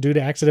repairs due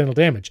to accidental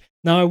damage.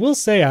 Now, I will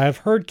say I've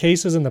heard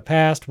cases in the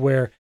past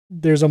where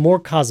there's a more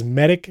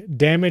cosmetic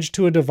damage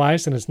to a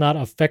device and it's not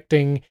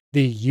affecting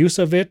the use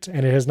of it,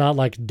 and it has not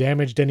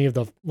damaged any of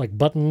the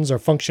buttons or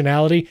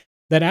functionality,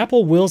 that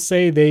Apple will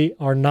say they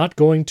are not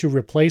going to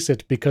replace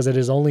it because it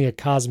is only a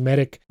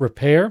cosmetic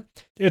repair.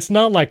 It's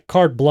not like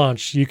carte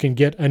blanche, you can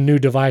get a new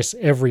device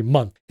every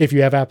month if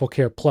you have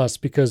AppleCare Plus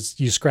because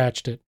you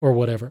scratched it or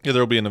whatever. Yeah,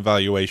 there'll be an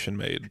evaluation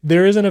made.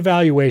 There is an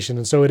evaluation,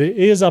 and so it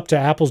is up to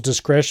Apple's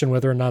discretion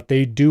whether or not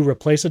they do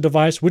replace a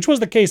device, which was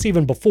the case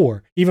even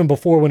before. Even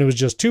before, when it was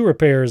just 2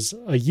 repairs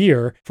a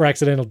year for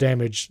accidental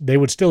damage, they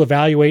would still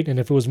evaluate, and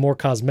if it was more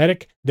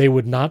cosmetic, they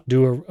would not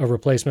do a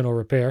replacement or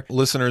repair.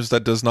 Listeners,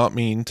 that does not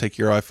mean take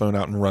your iPhone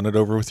out and run it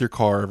over with your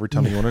car every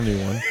time you want a new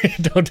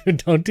one.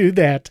 Don't do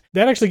that.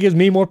 That actually gives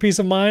me more peace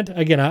of mind.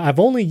 Again, I've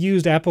only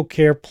used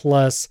AppleCare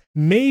Plus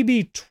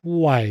maybe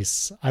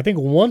twice. I think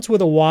once with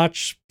a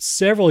watch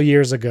several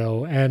years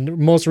ago, and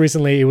most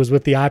recently it was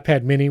with the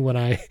iPad mini when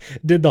I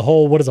did the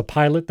whole what does a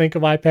pilot think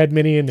of iPad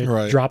mini, and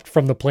it dropped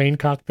from the plane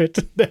cockpit.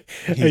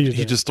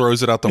 he just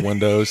throws it out the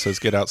window, says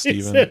get out,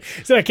 Steven.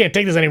 He said I can't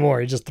take this anymore.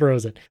 He just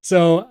throws it.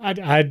 So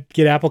I'd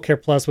get AppleCare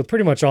Plus with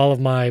pretty much all of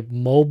my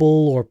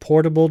mobile or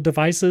portable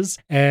devices,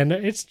 and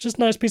it's just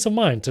nice peace of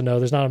mind to know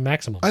there's not a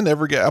maximum. I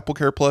never get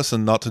AppleCare Plus,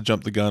 and not to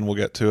jump the gun, we'll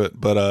get to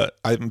it, but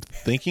I'm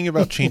thinking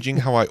about changing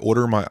how I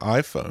order my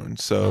iPhone.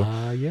 So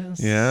yes.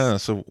 Yeah,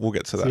 so we'll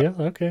get to that. Yeah,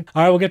 okay.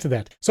 All right, we'll get to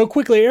that. So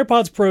quickly,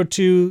 AirPods Pro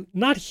 2,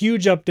 not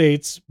huge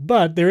updates,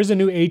 but there is a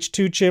new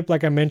H2 chip,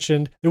 like I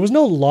mentioned. There was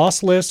no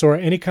lossless or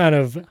any kind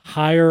of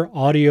higher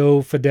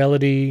audio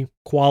fidelity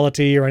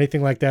quality or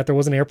anything like that. There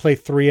wasn't AirPlay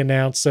 3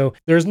 announced, so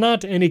there's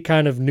not any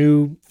kind of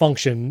new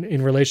function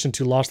in relation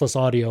to lossless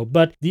audio.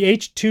 But the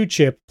H2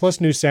 chip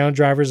plus new sound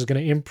drivers is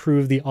going to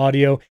improve the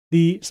audio.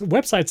 The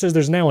website says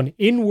there's now an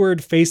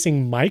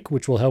inward-facing mic,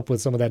 which will help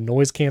with some of that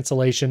noise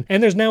cancellation.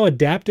 And there's now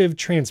adaptive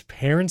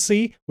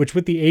transparency, which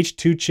with the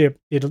H2 chip,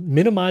 it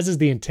minimizes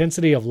the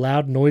intensity of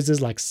loud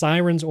noises like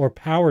sirens or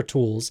power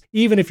tools,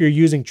 even if you're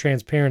using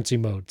transparency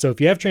mode. So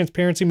if you have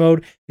transparency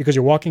mode because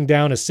you're walking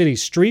down a city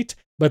street,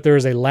 but there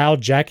is a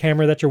loud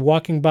jackhammer that you're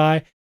walking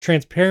by,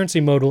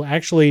 transparency mode will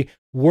actually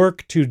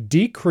work to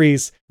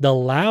decrease the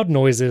loud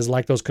noises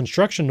like those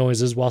construction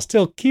noises while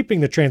still keeping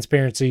the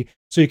transparency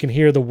so you can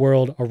hear the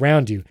world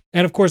around you.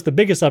 And of course, the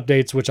biggest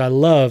updates, which I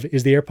love,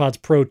 is the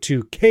AirPods Pro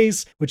 2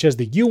 case, which has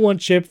the U1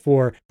 chip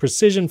for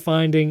precision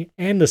finding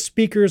and the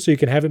speaker so you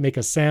can have it make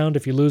a sound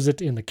if you lose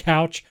it in the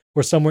couch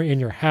or somewhere in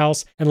your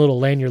house, and a little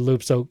lanyard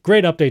loop. So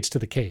great updates to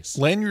the case.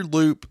 Lanyard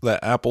loop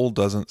that Apple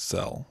doesn't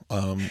sell.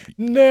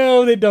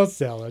 No, they don't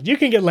sell it. You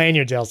can get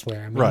lanyards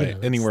elsewhere. I mean, right, you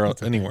know,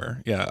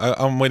 anywhere. Yeah,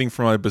 I'm waiting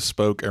for my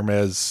bespoke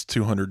Hermes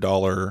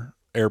 $200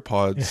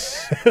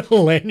 AirPods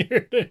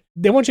lanyard.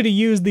 They want you to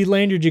use the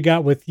lanyard you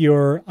got with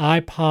your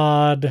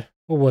iPod.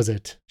 What was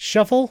it?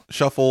 Shuffle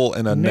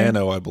and a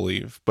Nano, I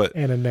believe.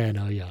 And a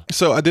Nano, yeah.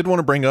 So I did want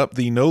to bring up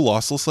the no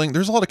lossless thing.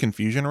 There's a lot of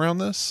confusion around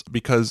this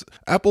because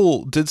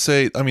Apple did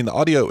say, I mean, the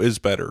audio is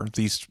better.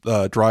 These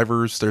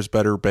drivers, there's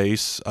better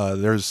bass.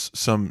 There's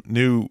some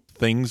new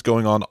things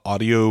going on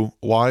audio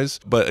wise,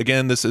 but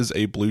again, this is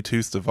a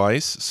Bluetooth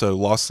device, so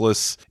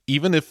lossless,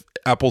 even if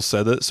Apple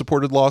said that it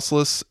supported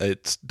lossless,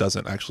 it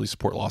doesn't actually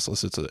support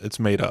lossless. It's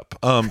made up.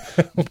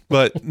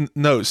 But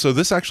no, so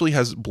this actually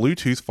has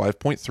Bluetooth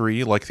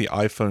 5.3 like the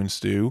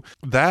iPhones do.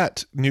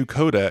 That new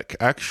codec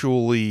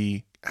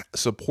actually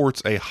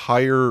supports a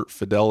higher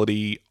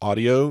fidelity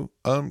audio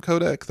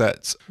codec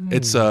that's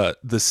it's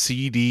the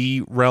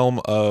CD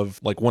realm of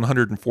like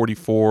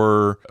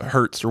 144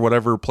 hertz or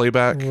whatever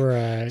playback,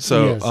 right?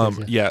 So yes.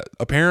 Yeah,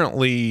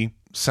 apparently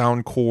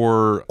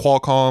Soundcore,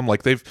 Qualcomm,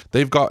 like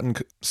they've gotten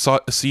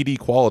CD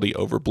quality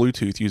over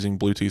Bluetooth using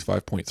Bluetooth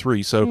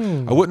 5.3. So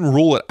I wouldn't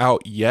rule it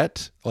out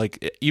yet.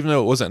 Like even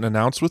though it wasn't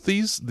announced with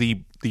these,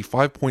 the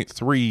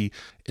 5.3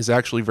 is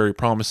actually very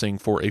promising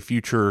for a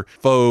future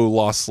faux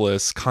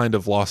lossless, kind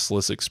of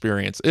lossless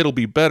experience. It'll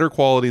be better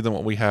quality than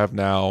what we have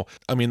now.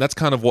 I mean, that's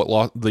kind of what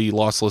the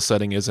lossless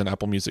setting is in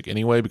Apple Music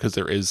anyway, because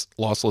there is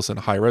lossless and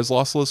high-res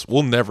lossless.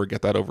 We'll never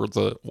get that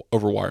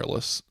over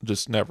wireless,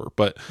 just never.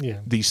 But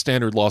the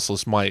standard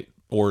lossless might,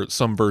 or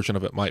some version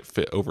of it might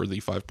fit over the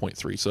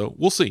 5.3. So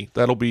we'll see.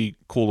 That'll be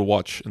cool to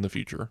watch in the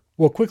future.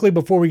 Well, quickly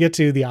before we get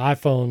to the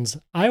iPhones,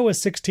 iOS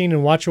 16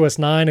 and watchOS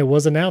 9, it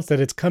was announced that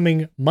it's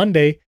coming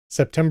Monday,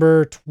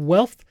 September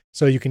 12th.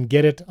 So you can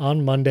get it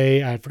on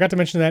Monday. I forgot to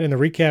mention that in the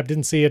recap,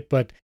 didn't see it,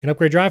 but you can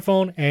upgrade your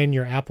iPhone and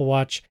your Apple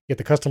Watch, get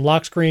the custom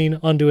lock screen,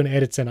 undo and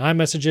edit send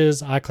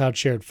iMessages, iCloud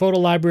shared photo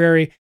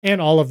library, and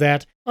all of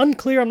that.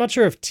 Unclear, I'm not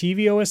sure if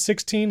tvOS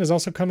 16 is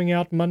also coming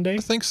out Monday. I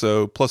think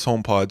so, plus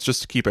HomePods,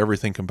 just to keep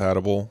everything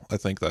compatible. I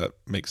think that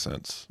makes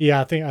sense.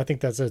 Yeah, I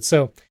think that's it.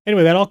 So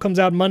anyway, that all comes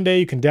out Monday.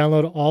 You can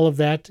download all of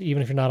that,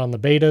 even if you're not on the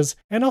betas.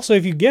 And also,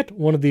 if you get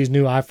one of these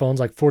new iPhones,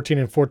 like 14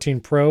 and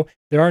 14 Pro,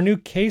 there are new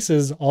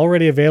cases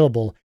already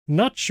available.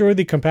 Not sure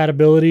the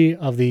compatibility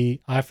of the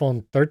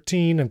iPhone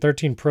 13 and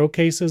 13 Pro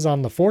cases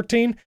on the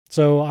 14.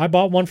 So I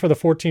bought one for the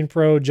 14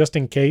 Pro just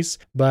in case,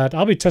 but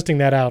I'll be testing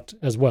that out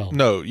as well.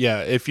 No,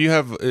 yeah. If you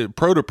have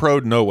Pro to Pro,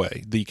 no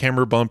way. The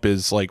camera bump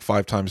is like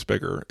 5 times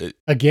bigger.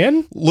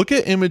 Again? Look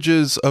at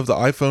images of the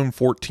iPhone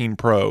 14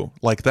 Pro.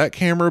 Like that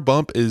camera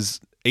bump is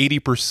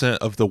 80%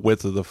 of the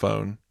width of the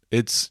phone.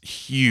 It's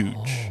huge.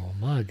 Oh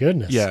my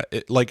goodness. Yeah,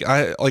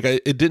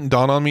 it didn't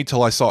dawn on me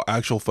till I saw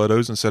actual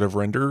photos instead of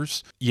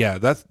renders. Yeah,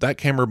 that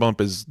camera bump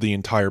is the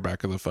entire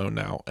back of the phone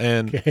now.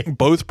 And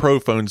both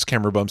Pro phones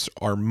camera bumps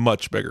are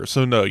much bigger.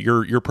 So no,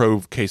 your Pro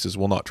cases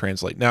will not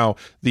translate. Now,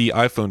 the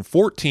iPhone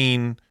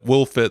 14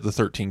 will fit the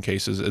 13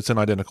 cases. It's an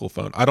identical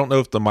phone. I don't know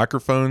if the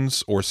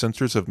microphones or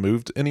sensors have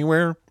moved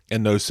anywhere.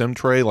 And no SIM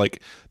tray,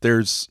 like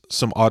there's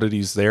some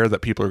oddities there that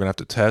people are going to have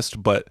to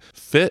test, but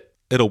fit,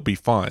 it'll be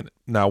fine.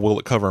 Now, will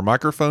it cover a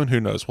microphone? Who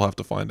knows? We'll have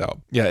to find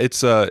out. Yeah,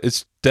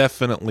 it's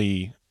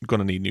definitely going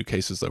to need new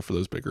cases though for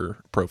those bigger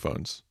Pro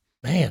phones.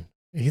 Man,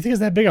 you think it's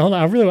that big? Hold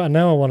on,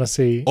 I want to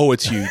see. Oh,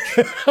 it's huge.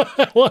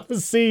 I want to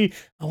see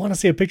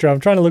a picture. I'm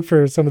trying to look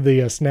for some of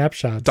the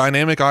snapshots.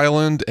 Dynamic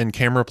Island and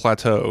Camera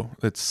Plateau.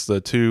 It's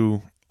the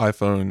two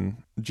iPhone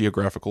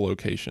geographical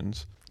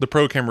locations. The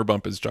Pro camera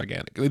bump is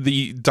gigantic.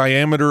 The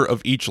diameter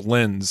of each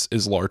lens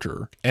is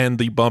larger, and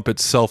the bump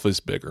itself is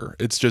bigger.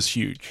 It's just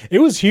huge. It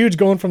was huge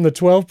going from the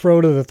 12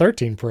 Pro to the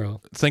 13 Pro.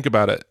 Think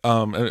about it.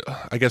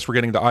 I guess we're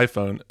getting to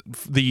iPhone.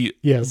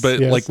 Yes.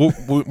 Like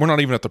we're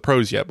not even at the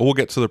Pros yet, but we'll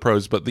get to the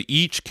Pros. But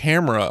each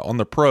camera on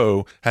the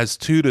Pro has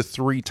 2 to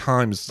 3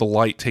 times the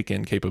light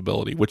take-in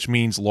capability, which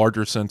means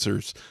larger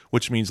sensors,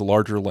 which means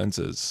larger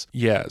lenses.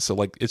 Yeah, so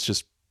like it's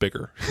just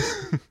bigger.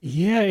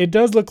 Yeah, it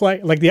does look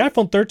like the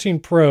iPhone 13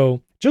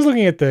 Pro just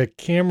looking at the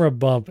camera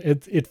bump,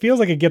 it feels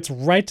like it gets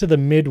right to the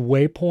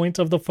midway point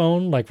of the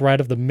phone, like right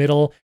of the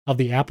middle of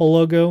the Apple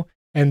logo.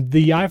 And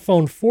the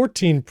iPhone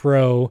 14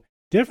 Pro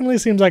definitely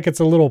seems like it's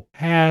a little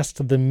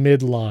past the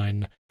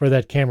midline for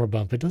that camera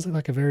bump. It does look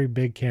like a very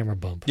big camera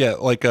bump. Yeah,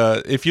 like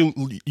if you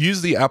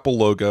use the Apple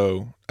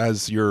logo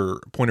as your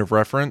point of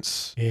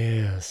reference,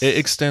 yes, it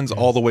extends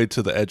all the way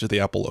to the edge of the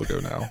Apple logo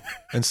now,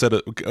 instead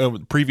of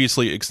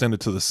previously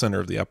extended to the center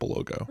of the Apple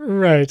logo.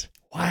 Right.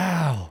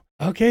 Wow.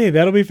 Okay,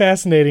 that'll be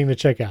fascinating to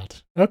check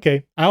out.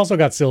 Okay, I also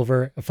got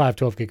silver,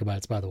 512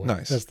 gigabytes, by the way.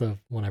 Nice. That's the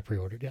one I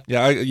pre-ordered,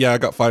 yeah. I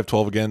got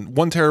 512 again.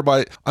 1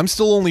 terabyte. I'm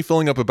still only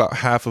filling up about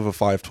half of a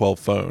 512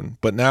 phone,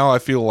 but now I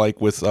feel like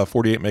with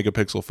 48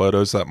 megapixel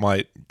photos, that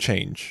might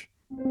change.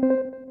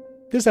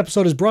 This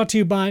episode is brought to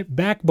you by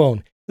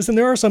Backbone. Listen,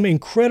 there are some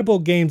incredible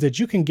games that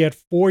you can get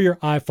for your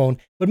iPhone,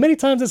 but many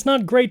times it's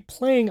not great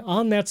playing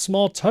on that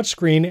small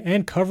touchscreen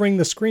and covering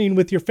the screen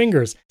with your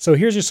fingers. So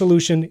here's your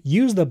solution.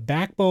 Use the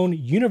Backbone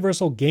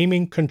Universal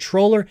Gaming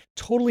Controller.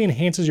 Totally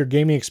enhances your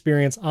gaming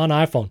experience on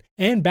iPhone.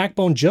 And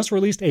Backbone just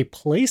released a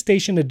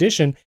PlayStation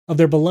edition of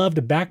their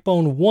beloved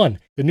Backbone 1.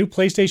 The new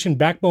PlayStation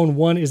Backbone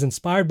 1 is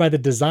inspired by the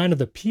design of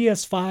the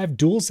PS5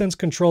 DualSense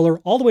controller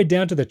all the way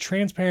down to the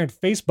transparent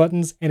face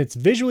buttons and its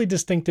visually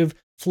distinctive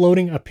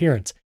floating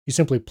appearance. You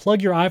simply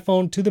plug your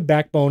iPhone to the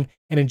Backbone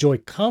and enjoy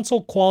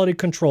console-quality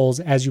controls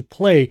as you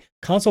play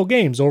console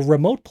games or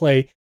remote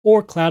play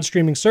or cloud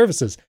streaming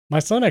services. My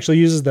son actually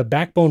uses the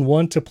Backbone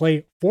 1 to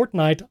play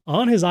Fortnite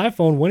on his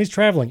iPhone when he's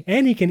traveling,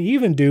 and he can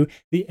even do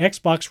the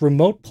Xbox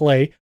Remote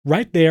Play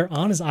right there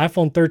on his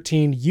iPhone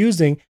 13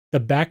 using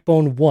the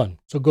Backbone 1.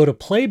 So go to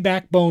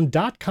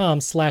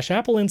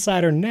playbackbone.com/Apple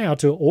Insider now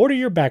to order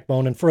your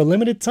Backbone, and for a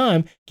limited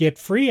time, get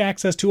free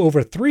access to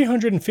over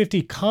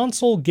 350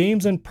 console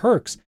games and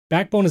perks.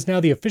 Backbone is now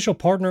the official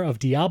partner of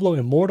Diablo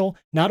Immortal.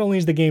 Not only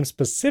is the game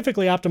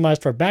specifically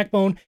optimized for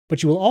Backbone,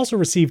 but you will also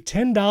receive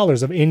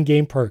 $10 of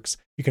in-game perks.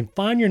 You can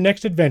find your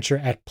next adventure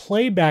at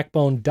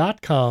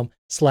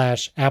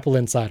playbackbone.com/Apple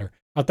Insider.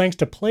 Our thanks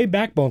to Play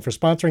Backbone for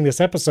sponsoring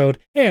this episode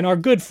and our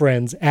good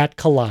friends at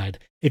Collide.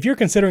 If you're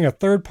considering a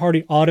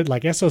third-party audit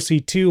like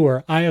SOC2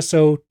 or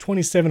ISO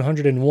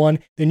 27001,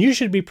 then you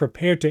should be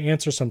prepared to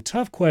answer some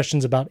tough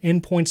questions about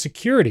endpoint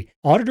security.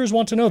 Auditors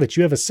want to know that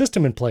you have a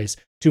system in place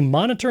to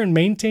monitor and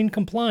maintain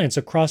compliance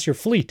across your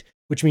fleet,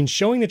 which means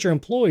showing that your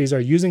employees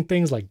are using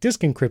things like disk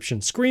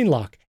encryption, screen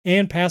lock,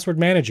 and password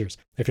managers.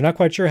 If you're not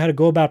quite sure how to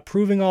go about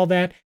proving all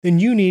that, then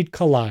you need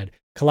Collide.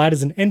 Collide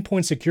is an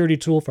endpoint security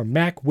tool for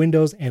Mac,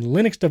 Windows, and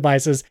Linux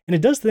devices, and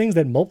it does things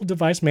that mobile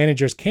device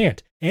managers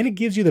can't. And it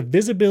gives you the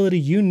visibility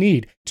you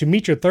need to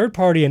meet your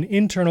third-party and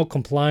internal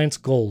compliance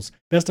goals.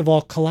 Best of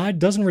all, Collide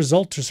doesn't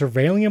result to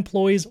surveilling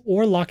employees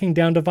or locking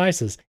down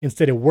devices.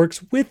 Instead, it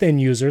works with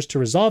end users to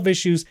resolve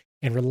issues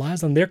and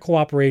relies on their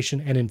cooperation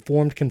and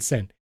informed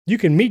consent. You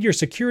can meet your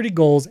security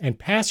goals and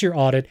pass your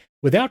audit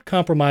without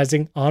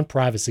compromising on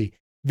privacy.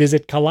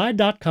 Visit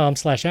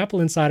collide.com/Apple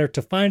Insider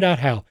to find out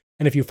how.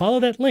 And if you follow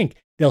that link,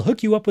 they'll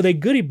hook you up with a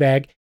goodie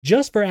bag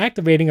just for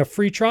activating a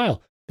free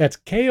trial. That's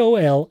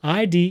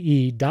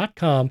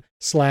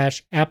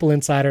KOLIDE.com/Apple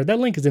Insider. That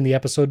link is in the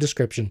episode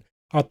description.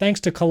 Our thanks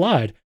to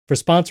Collide for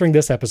sponsoring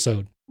this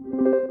episode.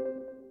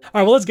 All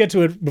right, well, let's get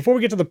to it. Before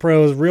we get to the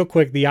pros, real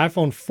quick, the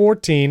iPhone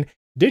 14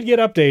 did get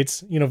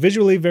updates,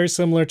 visually very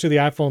similar to the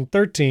iPhone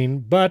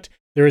 13, but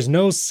there is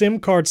no SIM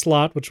card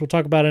slot, which we'll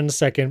talk about in a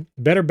second.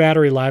 Better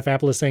battery life.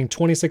 Apple is saying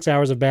 26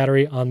 hours of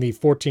battery on the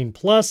 14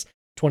 Plus,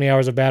 20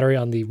 hours of battery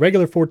on the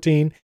regular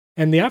 14.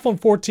 And the iPhone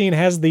 14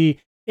 has the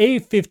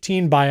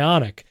A15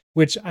 Bionic,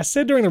 which I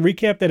said during the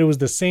recap that it was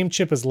the same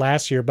chip as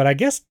last year, but I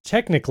guess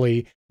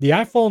technically the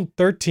iPhone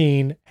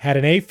 13 had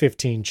an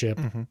A15 chip,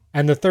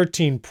 and the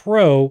 13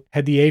 Pro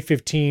had the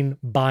A15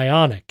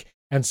 Bionic.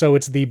 And so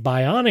it's the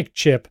Bionic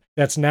chip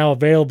that's now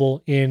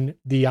available in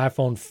the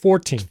iPhone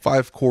 14.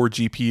 5-core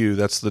GPU,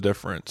 that's the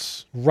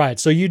difference. Right.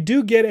 So you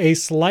do get a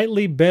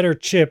slightly better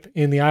chip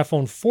in the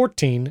iPhone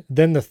 14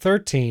 than the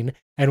 13.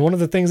 And one of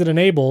the things it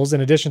enables,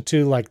 in addition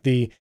to like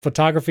the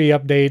photography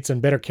updates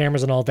and better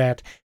cameras and all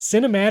that,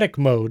 cinematic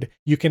mode.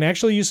 You can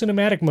actually use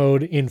cinematic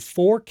mode in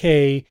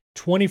 4K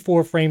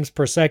 24 frames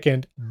per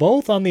second,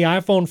 both on the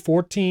iPhone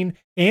 14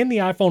 and the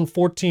iPhone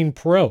 14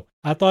 Pro.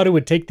 I thought it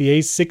would take the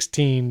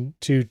A16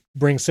 to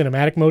bring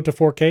cinematic mode to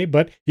 4K,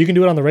 but you can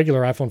do it on the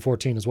regular iPhone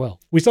 14 as well.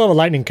 We still have a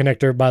lightning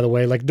connector, by the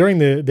way. Like during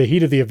the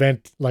heat of the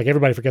event, like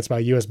everybody forgets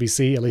about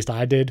USB-C, at least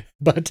I did.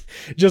 But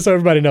just so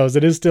everybody knows,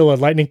 it is still a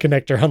lightning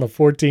connector on the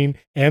 14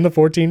 and the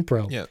 14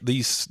 Pro. Yeah,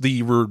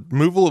 the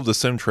removal of the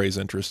SIM tray is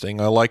interesting.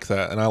 I like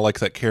that, and I like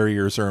that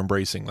carriers are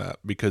embracing that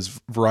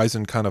because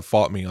Verizon kind of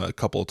fought me a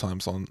couple of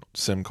times on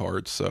SIM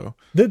cards. So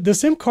the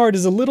SIM card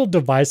is a little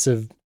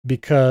divisive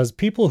because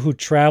people who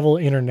travel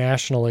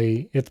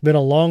internationally, it's been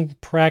a long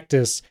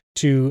practice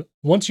to,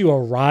 once you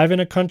arrive in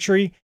a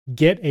country,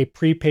 get a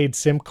prepaid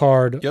SIM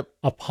card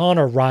upon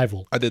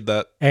arrival. I did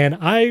that. And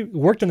I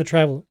worked in the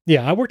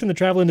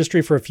travel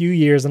industry for a few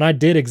years, and I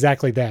did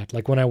exactly that.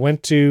 Like when I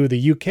went to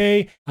the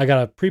UK, I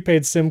got a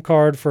prepaid SIM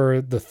card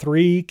for the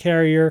 3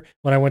 carrier.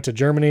 When I went to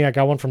Germany, I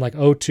got one from like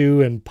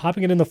O2, and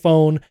popping it in the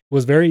phone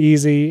was very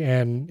easy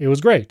and it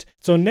was great.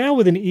 So now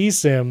with an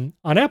eSIM,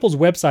 on Apple's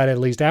website at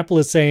least, Apple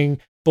is saying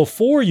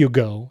before you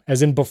go,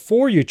 as in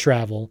before you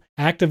travel,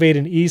 activate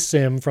an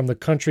eSIM from the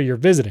country you're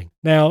visiting.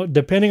 Now,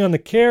 depending on the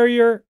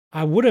carrier,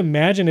 I would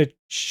imagine it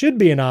should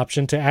be an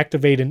option to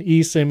activate an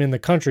eSIM in the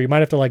country. You might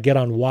have to like get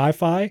on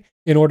Wi-Fi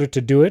in order to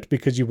do it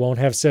because you won't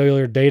have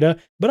cellular data.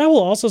 But I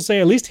will also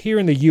say, at least here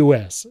in the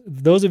US,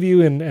 those of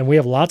you, and we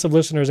have lots of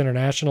listeners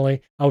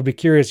internationally, I would be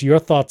curious your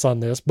thoughts on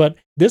this. But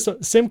this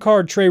SIM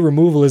card tray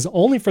removal is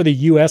only for the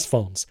US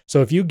phones.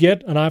 So if you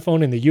get an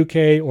iPhone in the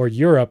UK or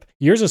Europe,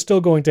 yours is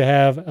still going to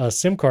have a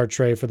SIM card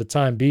tray for the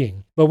time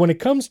being. But when it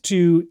comes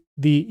to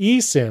the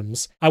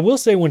eSIMs, I will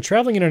say when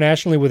traveling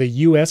internationally with a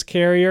US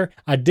carrier,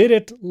 I did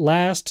it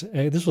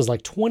this was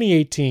like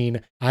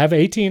 2018. I have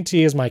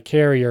AT&T as my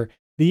carrier.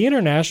 The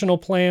international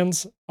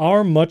plans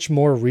are much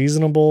more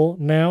reasonable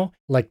now,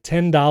 like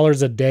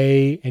 $10 a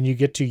day, and you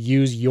get to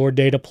use your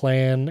data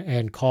plan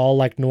and call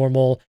like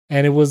normal.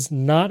 And it was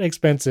not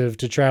expensive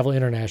to travel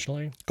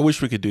internationally. I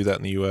wish we could do that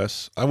in the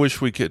US. I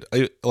wish we could,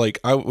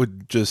 I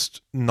would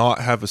just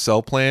not have a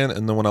cell plan,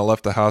 and then when I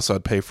left the house,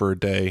 I'd pay for a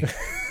day.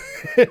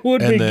 It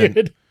would be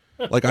good.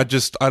 Like I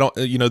don't,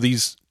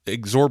 these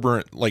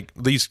exorbitant, like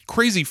these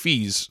crazy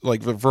fees,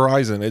 like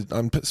Verizon,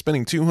 I'm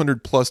spending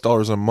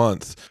 $200+ a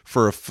month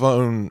for a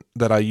phone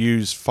that I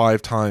use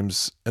 5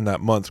 times in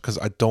that month because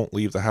I don't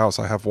leave the house.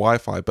 I have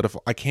Wi-Fi, but if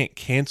I can't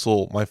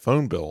cancel my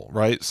phone bill,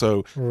 right?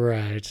 So,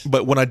 right.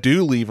 But when I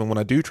do leave and when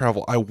I do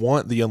travel, I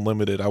want the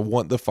unlimited, I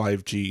want the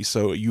 5G.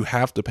 So you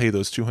have to pay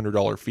those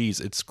 $200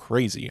 fees. It's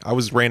crazy. I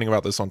was ranting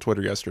about this on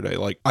Twitter yesterday.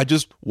 Like,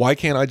 why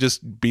can't I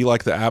just be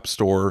like the App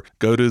Store,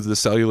 go to the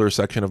cellular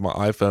section of my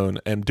iPhone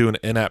and do an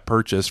in-app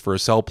purchase for a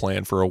cell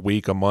plan for a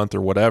week, a month,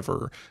 or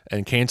whatever,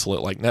 and cancel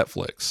it like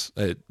Netflix?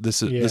 This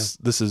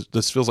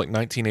feels like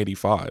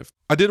 1985.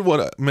 I did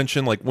want to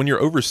mention, like, when you're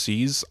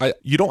overseas,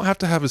 you don't have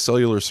to have a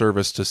cellular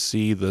service to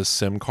see the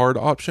SIM card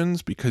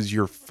options because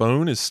your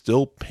phone is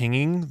still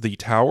pinging the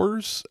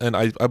towers, and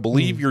I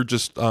believe you're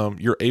just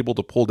you're able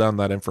to pull down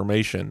that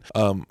information.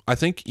 I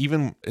think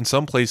even in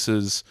some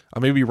places, I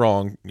may be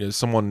wrong,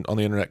 someone on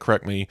the internet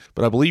correct me,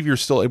 but I believe you're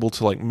still able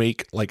to like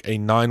make like a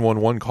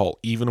 911 call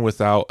even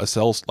without a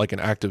cell, like an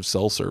active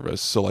cell service.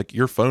 So like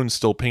your phone's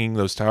still pinging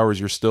those towers,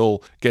 you're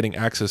still getting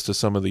access to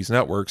some of these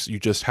networks. You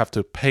just have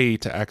to pay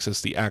to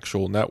access the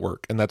actual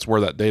network, and that's where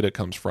that data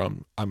comes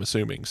from, I'm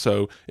assuming.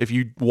 So if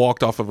you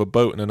walked off of a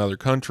boat in another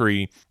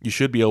country, you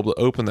should be able to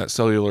open that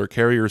cellular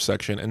carrier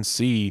section and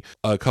see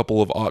a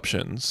couple of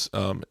options,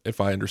 if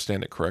I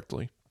understand it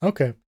correctly.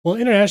 Okay. Well,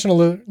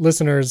 international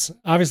listeners,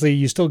 obviously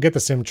you still get the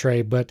SIM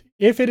tray, but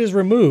if it is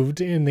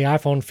removed in the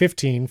iPhone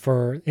 15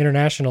 for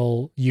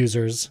international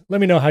users, let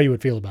me know how you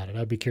would feel about it.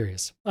 I'd be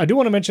curious. I do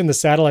want to mention the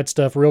satellite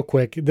stuff real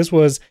quick. This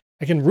was,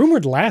 again,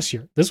 rumored last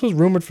year. This was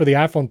rumored for the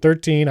iPhone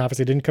 13.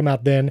 Obviously, it didn't come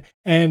out then.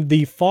 And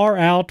the far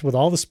out with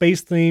all the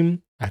space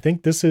theme, I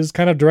think this is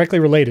kind of directly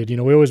related.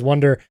 We always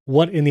wonder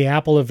what in the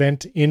Apple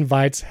event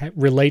invites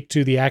relate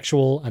to the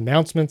actual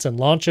announcements and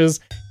launches.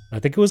 I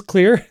think it was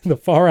clear, the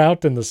far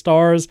out and the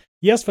stars.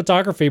 Yes,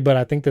 photography, but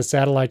I think the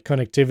satellite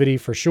connectivity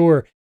for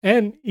sure.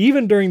 And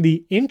even during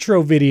the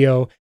intro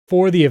video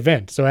for the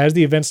event. So as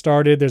the event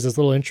started, there's this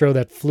little intro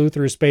that flew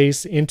through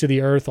space into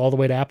the Earth all the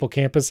way to Apple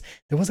campus.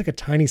 There was like a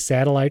tiny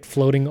satellite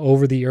floating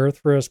over the Earth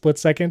for a split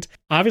second.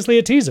 Obviously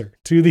a teaser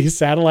to the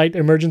satellite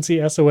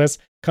emergency SOS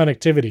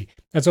connectivity.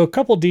 And so a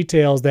couple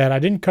details that I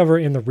didn't cover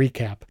in the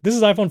recap. This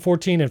is iPhone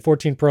 14 and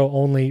 14 Pro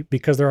only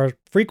because there are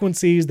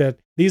frequencies that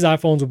these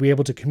iPhones will be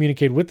able to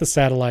communicate with the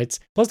satellites.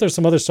 Plus there's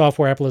some other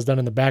software Apple has done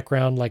in the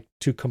background, like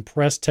to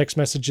compress text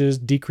messages,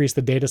 decrease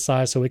the data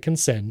size so it can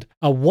send.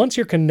 Once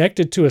you're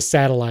connected to a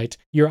satellite,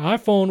 your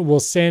iPhone will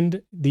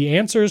send the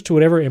answers to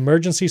whatever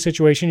emergency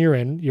situation you're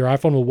in. Your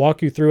iPhone will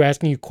walk you through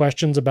asking you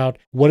questions about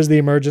what is the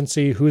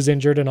emergency, who's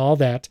injured, and all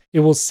that. It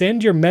will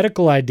send your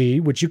medical ID,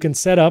 which you can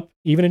set up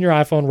even in your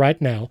iPhone right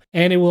now.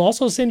 And it will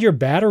also send your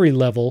battery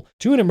level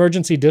to an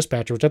emergency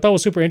dispatcher, which I thought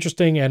was super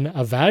interesting and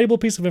a valuable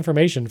piece of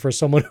information for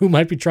someone who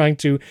might be trying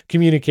to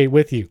communicate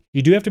with you.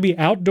 You do have to be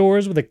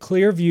outdoors with a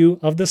clear view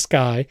of the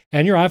sky,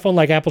 and your iPhone,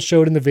 like Apple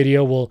showed in the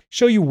video, will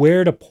show you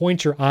where to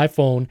point your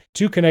iPhone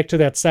to connect to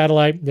that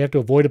satellite. They have to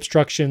avoid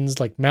obstructions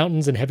like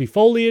mountains and heavy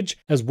foliage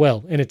as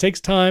well. And it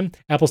takes time.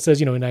 Apple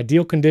says, in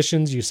ideal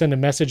conditions, you send a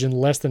message in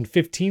less than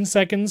 15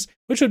 seconds,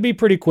 which would be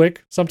pretty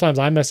quick. Sometimes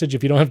iMessage,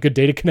 if you don't have good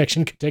data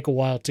connection, can take a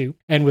while too.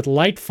 And with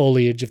light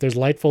foliage, if there's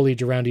light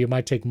foliage around you, it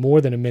might take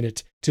more than a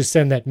minute to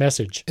send that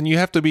message. And you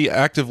have to be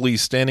actively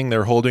standing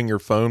there holding your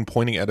phone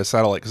pointing at a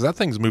satellite because that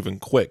thing's moving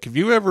quick. quick. Have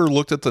you ever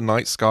looked at the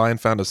night sky and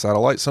found a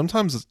satellite?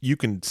 Sometimes you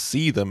can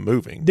see them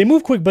moving. They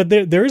move quick, but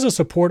there is a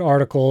support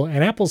article,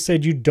 and Apple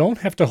said you don't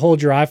have to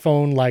hold your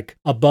iPhone like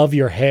above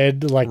your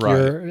head, like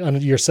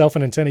your cell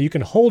phone antenna. You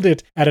can hold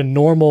it at a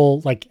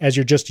normal, like as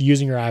you're just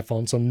using your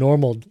iPhone, so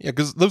normal. Yeah,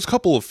 because those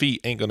couple of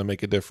feet ain't going to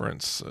make a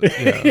difference.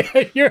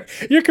 Yeah.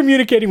 You're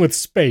communicating with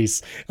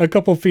space. A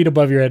couple feet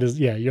above your head is,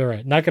 yeah, you're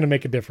right. Not going to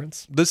make a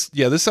difference. This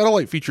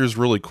satellite feature is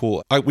really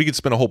cool. We could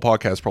spend a whole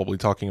podcast probably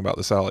talking about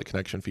the satellite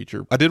connection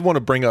feature. I did want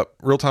to bring up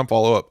real-time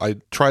follow-up. I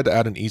tried to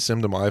add an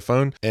eSIM to my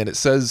iPhone, and it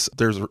says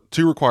there's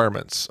 2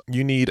 requirements.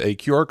 You need a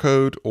QR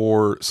code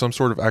or some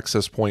sort of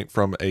access point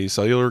from a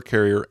cellular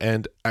carrier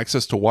and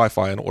access to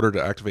Wi-Fi in order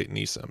to activate an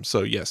eSIM.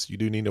 So yes, you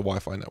do need a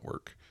Wi-Fi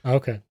network.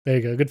 Okay, there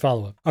you go. Good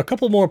follow-up. A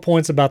couple more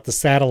points about the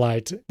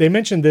satellite. They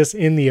mentioned this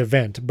in the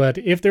event, but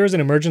if there is an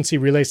emergency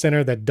relay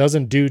center that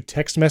doesn't do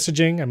text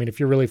messaging, I mean, if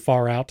you're really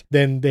far out,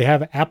 then they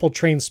have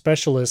Apple-trained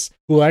specialists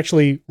who will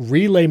actually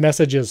relay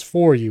messages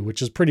for you,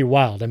 which is pretty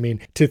wild. I mean,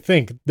 to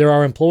think there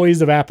are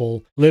employees of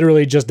Apple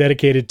literally just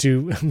dedicated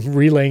to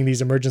relaying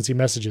these emergency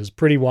messages.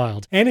 Pretty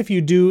wild. And if you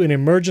do an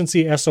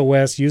emergency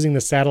SOS using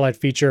the satellite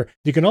feature,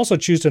 you can also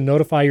choose to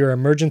notify your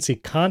emergency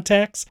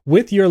contacts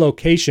with your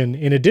location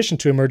in addition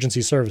to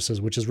emergency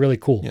services, which is really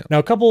cool. Yeah. Now,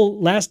 a couple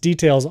last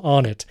details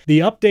on it. The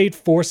update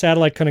for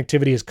satellite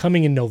connectivity is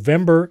coming in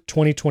November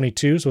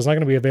 2022, so it's not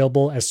going to be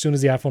available as soon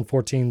as the iPhone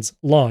 14's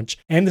launch.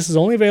 And this is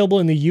only available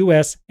in the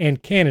US and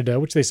Canada,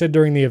 which they said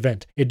during the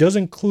event. It does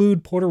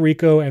include Puerto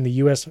Rico and the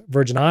US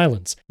Virgin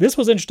Islands. This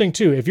was interesting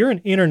too. If you're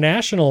an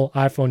international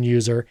iPhone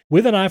user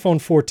with an iPhone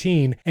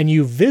 14 and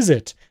you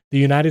visit the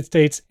United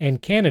States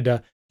and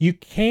Canada, you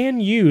can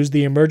use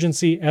the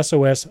emergency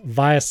SOS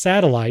via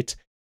satellite,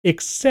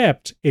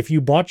 except if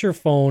you bought your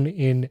phone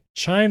in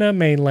China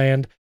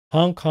mainland,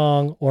 Hong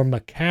Kong, or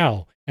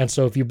Macau. And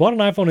so if you bought an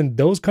iPhone in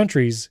those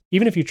countries,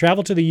 even if you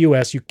travel to the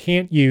US, you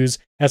can't use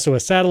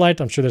SOS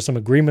satellite. I'm sure there's some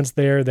agreements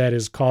there that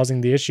is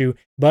causing the issue.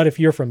 But if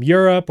you're from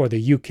Europe or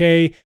the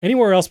UK,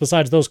 anywhere else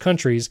besides those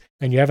countries,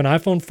 and you have an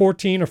iPhone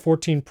 14 or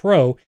 14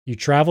 Pro, you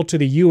travel to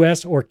the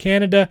US or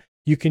Canada,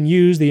 you can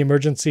use the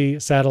emergency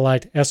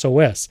satellite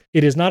SOS.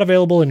 It is not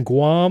available in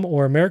Guam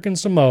or American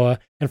Samoa.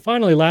 And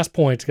finally, last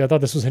point, I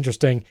thought this was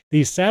interesting.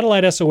 The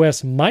satellite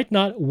SOS might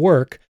not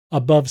work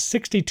above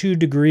 62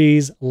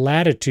 degrees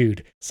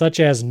latitude, such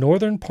as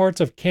northern parts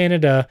of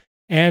Canada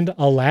and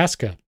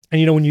Alaska. And,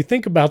 you know, when you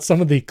think about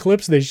some of the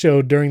clips they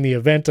showed during the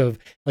event of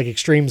like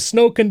extreme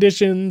snow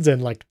conditions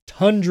and like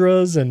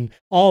tundras and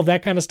all of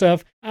that kind of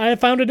stuff, I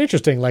found it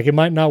interesting. Like it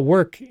might not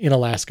work in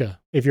Alaska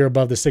if you're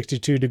above the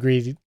 62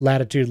 degree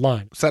latitude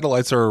line.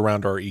 Satellites are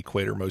around our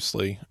equator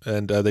mostly,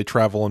 and they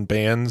travel in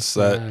bands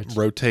that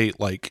rotate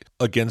like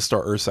against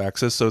our Earth's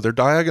axis. So they're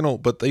diagonal,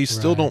 but they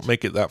still don't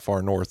make it that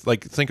far north.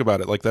 Like think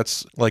about it. Like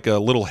that's like a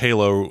little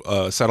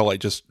halo satellite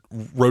just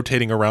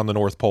rotating around the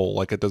North Pole.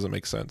 Like it doesn't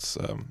make sense.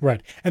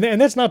 Right. And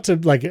that's not to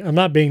like, I'm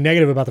not being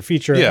negative about the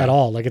feature at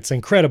all. Like it's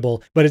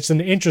incredible, but it's an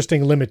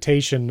interesting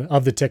limitation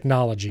of the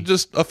technology.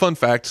 Just a fun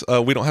fact.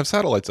 We don't have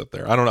satellites up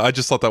there. I don't know. I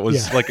just thought that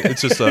was like,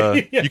 it's just,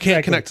 you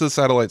can't connect to the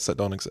satellites that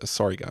don't exist.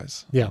 Sorry,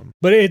 guys. Yeah.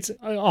 But it's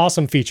an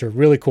awesome feature.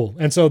 Really cool.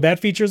 And so that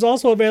feature is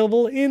also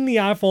available in the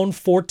iPhone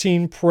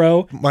 14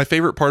 Pro. My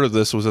favorite part of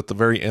this was at the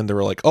very end. They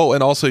were like, oh,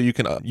 and also you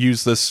can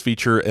use this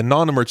feature in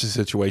non-emergency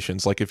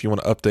situations. Like if you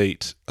want to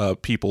update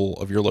people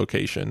of your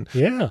location.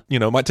 Yeah. You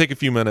know, it might take a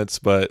few minutes,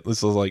 but this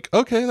is like,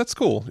 okay, that's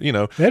cool. You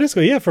know, that is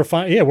cool. Yeah.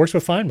 It works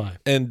with Find My.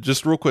 And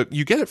just real quick,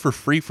 you get it for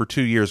free for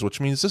 2 years, which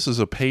means this is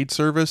a paid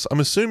service. I'm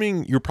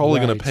assuming you're probably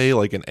going to pay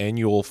like an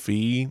annual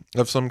fee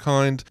of some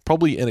kind,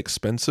 probably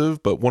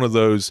inexpensive, but one of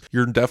those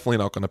you're definitely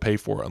not going to pay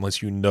for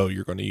unless you know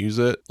you're going to use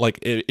it. Like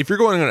if you're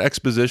going on an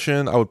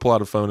exposition, I would pull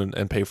out a phone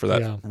and pay for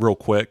that real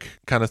quick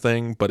kind of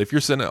thing. But if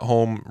you're sitting at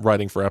home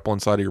writing for Apple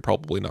Insider, you're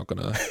probably not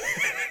going to.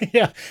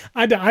 Yeah,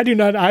 I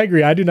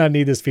agree. I do not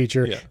need this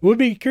feature. Yeah. It would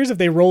be curious if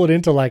they roll it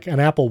into like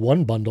an Apple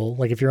One bundle.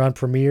 Like if you're on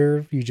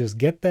Premiere, you just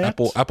get that.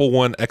 Apple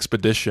One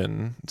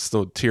Expedition. It's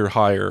the tier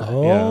higher.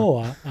 Oh,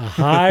 a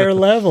higher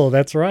level.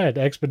 That's right.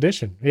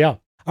 Expedition. Yeah.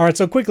 All right.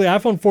 So quickly,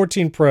 iPhone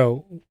 14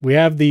 Pro, we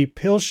have the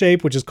pill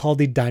shape, which is called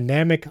the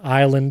Dynamic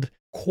Island.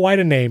 Quite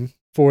a name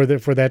for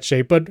that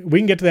shape, but we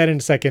can get to that in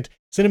a second.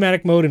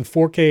 Cinematic mode in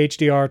 4K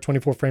HDR,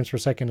 24 frames per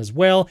second as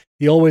well.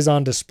 The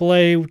always-on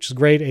display, which is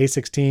great,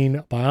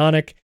 A16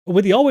 Bionic.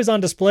 With the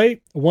always-on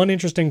display, one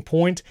interesting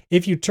point,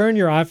 if you turn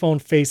your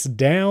iPhone face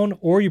down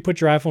or you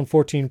put your iPhone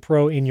 14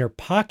 Pro in your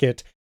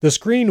pocket, the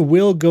screen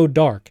will go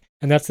dark.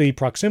 And that's the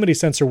proximity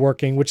sensor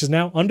working, which is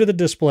now under the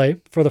display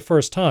for the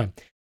first time.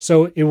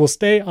 So it will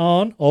stay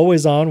on,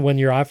 always on, when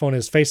your iPhone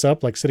is face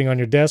up, like sitting on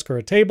your desk or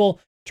a table.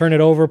 Turn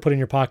it over, put it in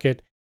your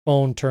pocket,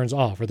 phone turns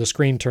off, or the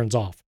screen turns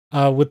off.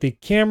 With the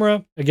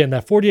camera, again,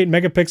 that 48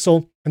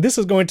 megapixel, and this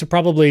is going to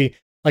probably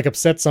like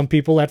upset some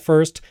people at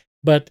first,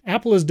 but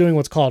Apple is doing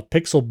what's called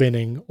pixel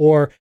binning,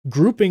 or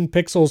grouping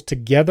pixels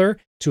together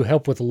to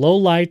help with low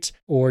light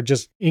or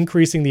just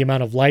increasing the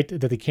amount of light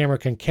that the camera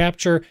can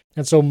capture.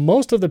 And so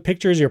most of the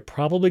pictures you're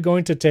probably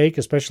going to take,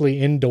 especially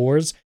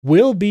indoors,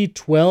 will be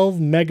 12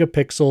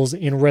 megapixels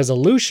in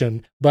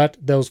resolution, but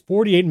those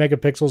 48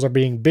 megapixels are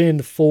being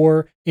binned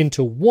 4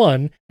 into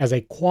 1 as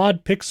a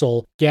quad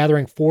pixel,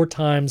 gathering 4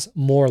 times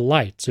more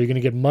light. So you're going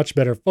to get much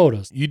better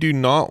photos. You do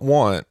not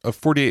want a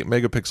 48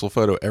 megapixel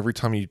photo every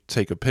time you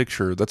take a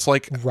picture. That's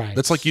like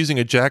using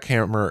a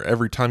jackhammer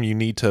every time you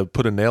need to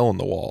put a nail in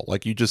the wall.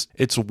 Like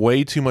it's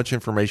way too much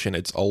information.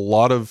 It's a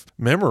lot of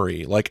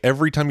memory. Like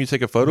every time you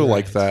take a photo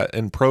like that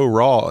in Pro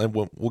Raw,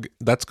 and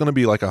that's going to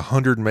be like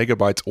 100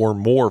 megabytes or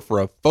more for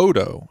a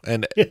photo.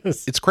 And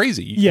it's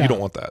crazy. You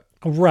don't want that.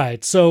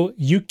 Right. So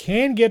you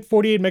can get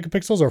 48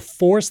 megapixels or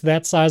force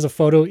that size of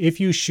photo if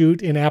you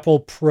shoot in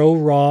Apple Pro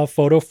Raw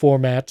photo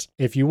format.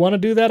 If you want to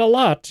do that a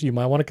lot, you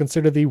might want to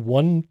consider the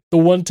 1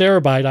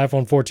 terabyte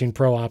iPhone 14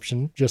 Pro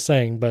option. Just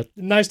saying, but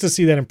nice to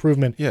see that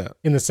improvement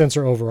in the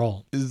sensor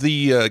overall.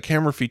 The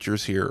camera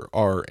features here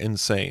are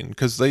insane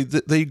because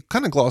they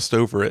kind of glossed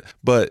over it,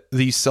 but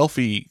the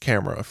selfie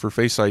camera for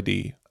Face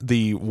ID,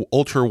 the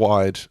ultra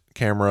wide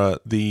camera,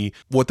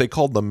 what they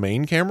called the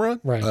main camera.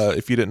 Right.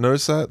 If you didn't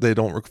notice that, they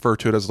don't refer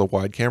to it as the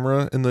wide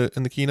camera in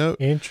the keynote.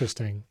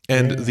 Interesting.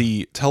 And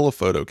the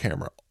telephoto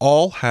camera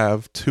all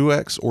have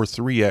 2x or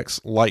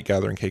 3x light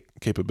gathering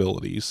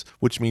capabilities,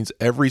 which means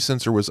every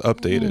sensor was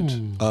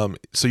updated.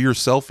 So your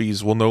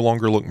selfies will no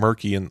longer look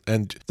murky,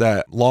 and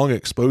that long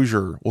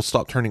exposure will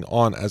stop turning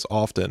on as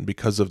often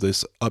because of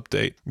this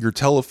update. Your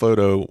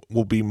telephoto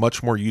will be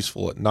much more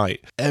useful at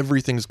night.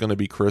 Everything's going to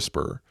be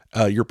crisper.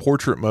 Your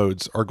portrait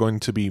modes are going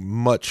to be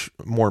much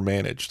more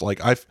managed.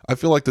 Like I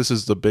feel like this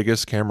is the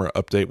biggest camera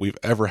update we've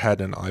ever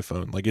had in an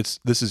iPhone. Like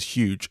this is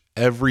huge.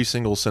 Every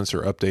single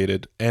sensor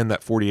updated, and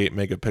that 48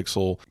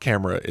 megapixel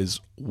camera is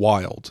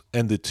wild.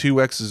 And the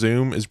 2x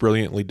zoom is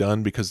brilliantly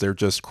done because they're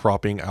just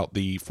cropping out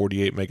the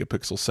 48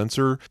 megapixel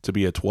sensor to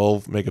be a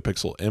 12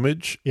 megapixel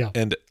image. Yeah.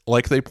 And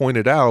like they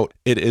pointed out,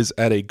 it is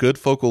at a good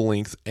focal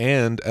length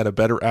and at a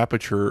better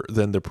aperture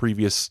than the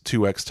previous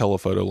 2x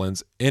telephoto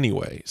lens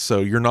anyway.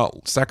 So you're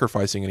not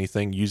sacrificing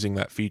anything using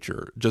that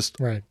feature. Just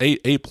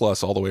A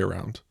plus all the way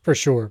around. For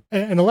sure.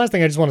 And the last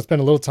thing I just want to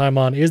spend a little time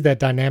on is that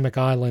dynamic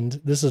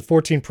island. This is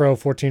 14 Pro,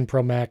 14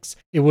 Pro Max.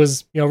 It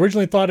was,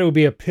 originally thought it would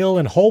be a pill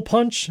and hole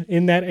punch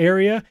in that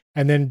area.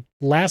 And then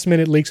last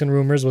minute leaks and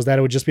rumors was that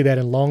it would just be that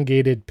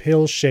elongated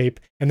pill shape.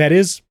 And that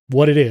is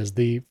what it is.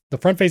 The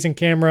front facing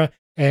camera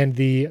and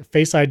the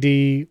Face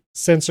ID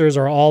sensors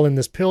are all in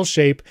this pill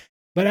shape,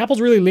 but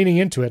Apple's really leaning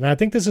into it. And I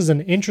think this is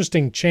an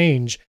interesting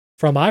change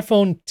from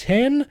iPhone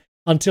 10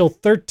 until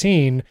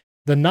 13.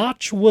 The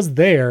notch was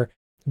there,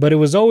 but it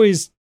was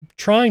always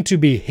trying to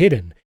be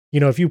hidden.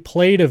 If you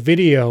played a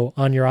video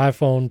on your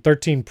iPhone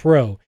 13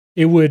 Pro,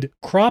 it would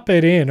crop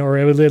it in, or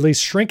it would at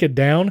least shrink it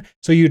down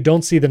so you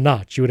don't see the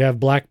notch. You would have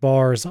black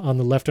bars on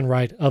the left and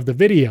right of the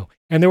video.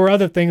 And there were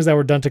other things that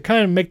were done to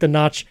kind of make the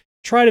notch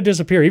try to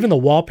disappear. Even the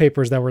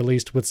wallpapers that were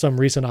released with some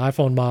recent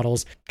iPhone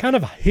models kind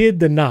of hid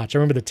the notch. I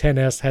remember the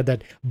XS had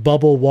that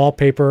bubble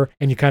wallpaper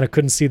and you kind of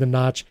couldn't see the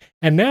notch.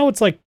 And now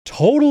it's like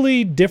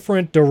totally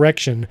different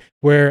direction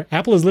where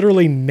Apple is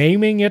literally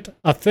naming it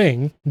a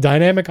thing,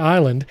 Dynamic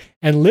Island,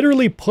 and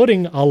literally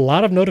putting a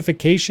lot of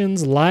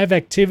notifications, live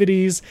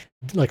activities,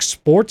 like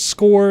sports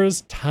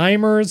scores,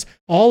 timers,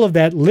 all of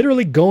that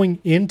literally going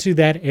into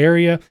that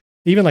area,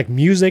 even like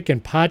music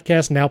and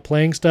podcasts now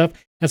playing stuff.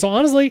 And so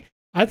honestly,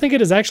 I think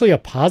it is actually a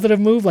positive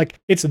move. Like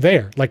it's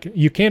there. Like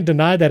you can't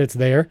deny that it's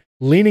there.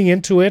 Leaning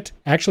into it,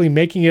 actually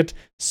making it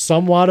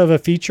somewhat of a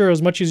feature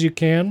as much as you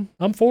can.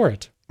 I'm for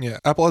it. Yeah,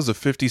 Apple has a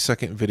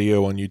 50-second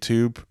video on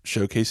YouTube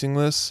showcasing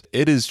this.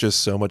 It is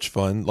just so much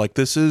fun. Like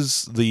this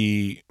is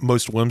the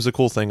most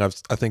whimsical thing I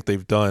think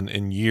they've done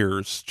in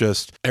years.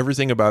 Just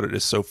everything about it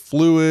is so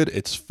fluid,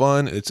 it's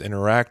fun, it's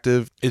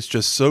interactive. It's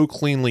just so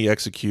cleanly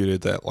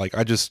executed that like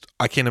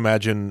I can't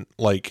imagine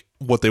like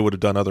what they would have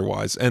done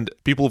otherwise. And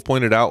people have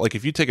pointed out like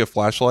if you take a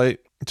flashlight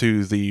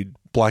to the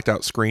blacked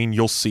out screen,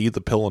 you'll see the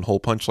pill and hole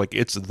punch. Like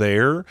it's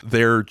there.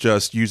 They're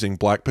just using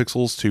black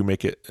pixels to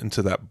make it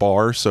into that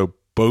bar. So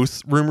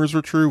both rumors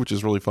were true, which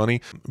is really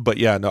funny. But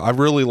yeah, no, I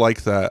really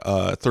like that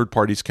third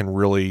parties can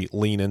really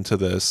lean into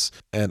this.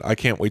 And I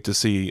can't wait to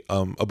see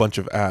a bunch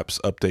of apps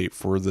update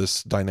for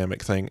this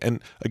dynamic thing.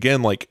 And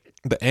again, like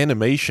the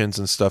animations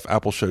and stuff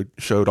Apple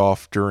showed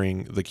off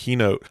during the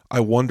keynote, I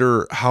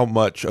wonder how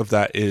much of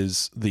that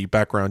is the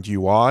background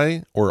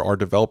UI, or are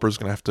developers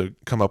going to have to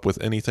come up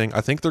with anything?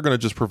 I think they're going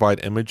to just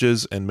provide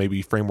images and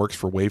maybe frameworks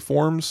for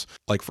waveforms,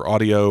 like for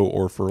audio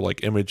or for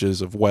like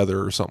images of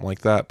weather or something like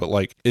that. But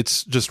like,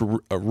 it's just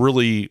a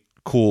really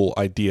cool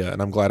idea,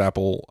 and I'm glad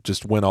Apple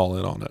just went all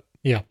in on it.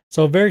 Yeah,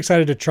 so very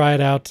excited to try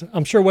it out.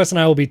 I'm sure Wes and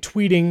I will be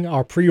tweeting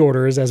our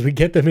pre-orders as we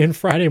get them in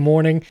Friday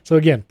morning. So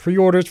again,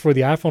 pre-orders for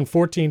the iPhone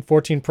 14,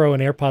 14 Pro,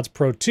 and AirPods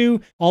Pro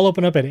 2 all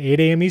open up at 8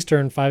 a.m.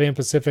 Eastern, 5 a.m.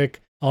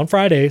 Pacific on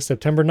Friday,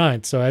 September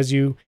 9th. So as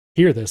you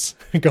hear this,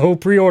 go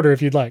pre-order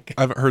if you'd like.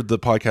 I haven't heard the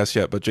podcast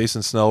yet, but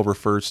Jason Snell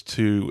refers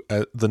to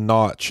the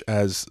notch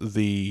as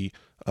the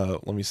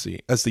let me see.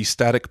 As the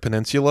static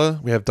peninsula,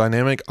 we have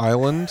dynamic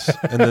island,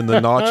 and then the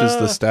notch is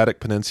the static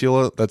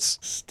peninsula. That's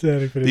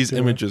static peninsula. These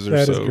images are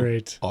that so is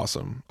great.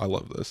 Awesome. I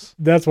love this.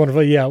 That's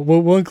wonderful. Yeah,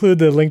 we'll include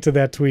the link to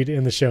that tweet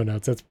in the show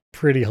notes. That's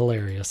pretty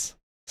hilarious.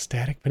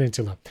 Static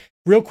peninsula.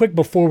 Real quick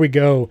before we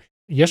go,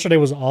 yesterday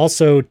was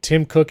also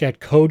Tim Cook at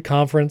Code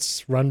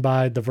Conference run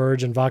by The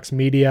Verge and Vox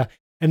Media.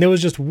 And there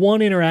was just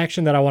one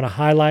interaction that I want to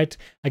highlight.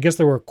 I guess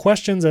there were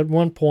questions at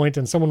one point,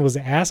 and someone was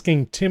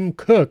asking Tim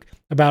Cook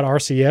about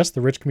RCS, the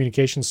Rich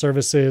Communication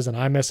Services, and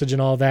iMessage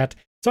and all that.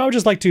 So I would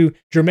just like to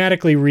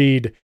dramatically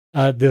read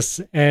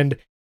this. And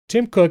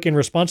Tim Cook, in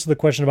response to the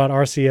question about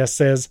RCS,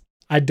 says,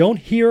 "I don't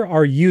hear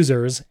our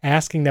users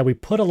asking that we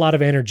put a lot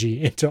of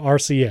energy into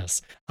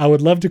RCS. I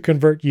would love to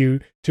convert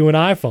you to an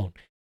iPhone."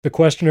 The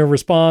questioner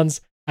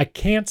responds, "I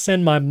can't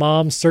send my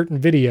mom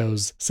certain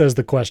videos," says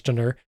the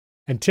questioner.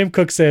 And Tim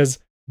Cook says,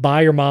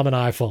 "Buy your mom an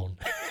iPhone."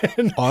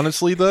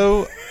 Honestly,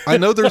 though, I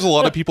know there's a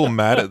lot of people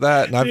mad at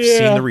that, and I've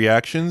seen the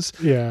reactions.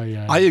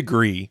 Yeah. I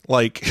agree.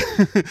 Like,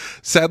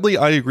 sadly,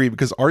 I agree,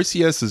 because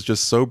RCS is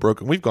just so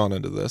broken. We've gone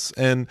into this,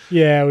 and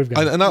yeah, we've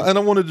got. And I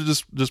wanted to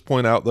just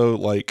point out, though,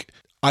 like,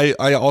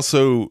 I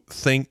also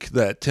think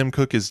that Tim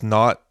Cook is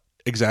not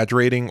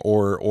exaggerating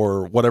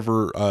or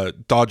whatever,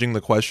 dodging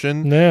the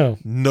question.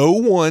 No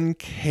one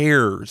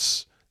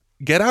cares.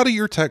 Get out of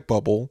your tech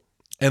bubble.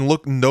 And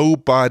look,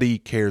 nobody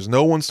cares.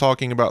 No one's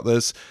talking about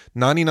this.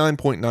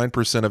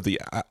 99.9% of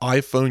the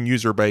iPhone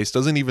user base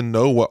doesn't even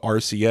know what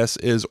RCS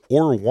is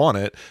or want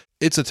it.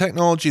 It's a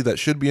technology that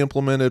should be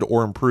implemented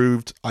or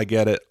improved. I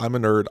get it. I'm a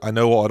nerd. I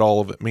know what all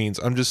of it means.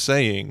 I'm just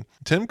saying,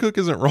 Tim Cook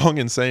isn't wrong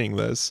in saying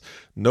this.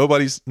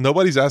 Nobody's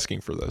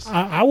asking for this.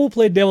 I will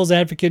play devil's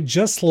advocate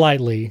just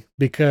slightly,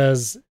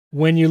 because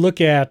when you look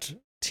at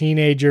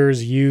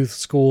teenagers, youth,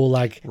 school,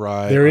 like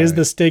there is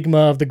the stigma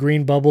of the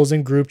green bubbles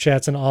and group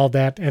chats and all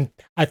that. And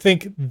I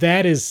think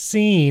that is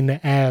seen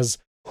as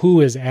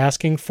who is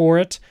asking for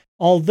it.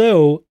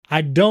 Although I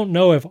don't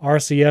know if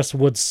RCS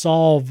would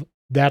solve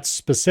that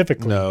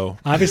specifically. No.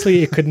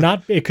 Obviously, it could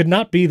not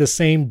be the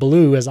same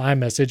blue as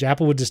iMessage.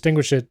 Apple would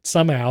distinguish it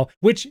somehow,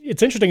 which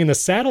it's interesting in the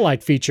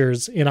satellite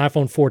features in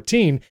iPhone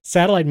 14,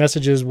 satellite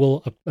messages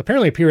will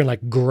apparently appear in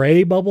like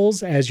gray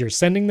bubbles as you're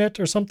sending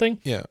that or something.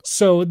 Yeah.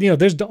 So,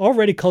 there's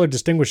already color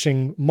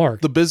distinguishing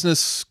mark. The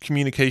business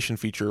communication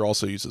feature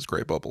also uses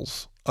gray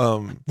bubbles.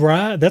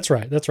 Right. That's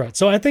right.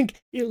 So I think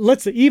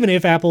even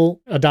if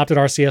Apple adopted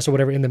RCS or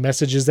whatever in the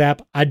Messages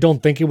app, I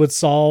don't think it would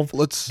solve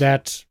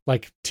that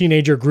like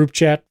teenager group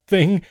chat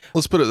thing.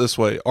 Let's put it this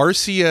way.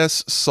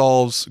 RCS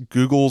solves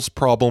Google's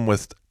problem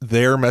with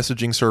their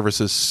messaging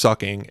services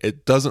sucking.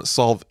 It doesn't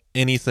solve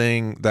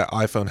anything that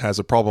iPhone has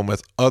a problem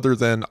with other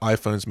than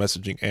iPhone's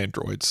messaging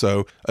Android.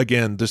 So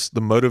again,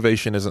 the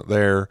motivation isn't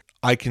there.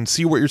 I can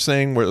see what you're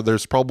saying, where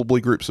there's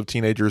probably groups of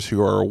teenagers who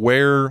are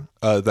aware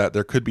that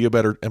there could be a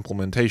better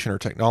implementation or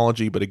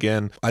technology. But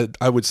again,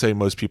 I would say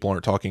most people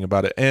aren't talking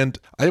about it. And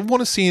I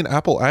want to see an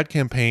Apple ad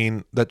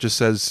campaign that just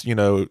says,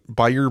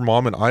 buy your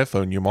mom an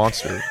iPhone, you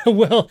monster.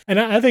 Well,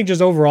 and I think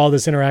just overall,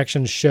 this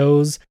interaction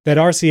shows that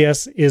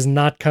RCS is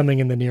not coming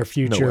in the near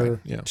future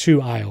to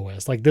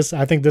iOS. Like this,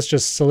 I think this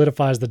just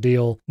solidifies the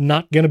deal.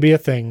 Not going to be a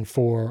thing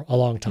for a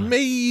long time.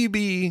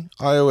 Maybe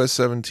iOS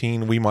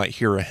 17, we might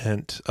hear a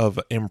hint of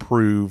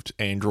improved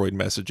Android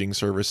messaging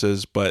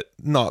services, but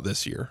not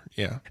this year.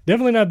 Yeah.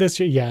 Definitely not this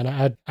year. Yeah.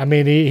 And I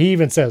mean, he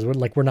even says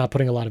we're not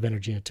putting a lot of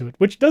energy into it,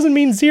 which doesn't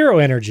mean zero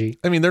energy.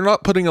 I mean, they're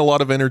not putting a lot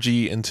of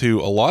energy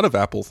into a lot of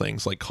Apple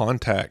things like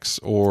contacts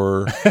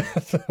or.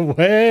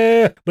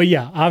 But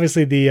yeah,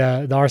 obviously the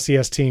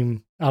RCS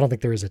team, I don't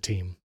think there is a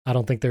team. I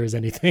don't think there is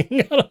anything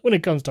when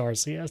it comes to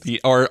RCS.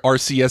 The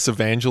RCS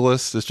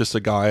evangelist is just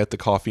a guy at the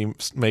coffee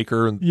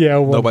maker, and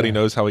nobody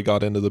knows how he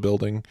got into the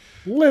building.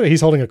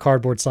 He's holding a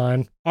cardboard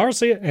sign.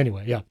 RCS.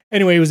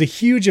 Anyway, it was a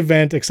huge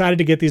event. Excited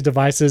to get these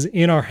devices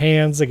in our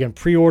hands. Again,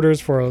 pre-orders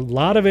for a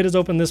lot of it is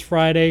open this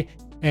Friday.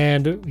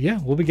 And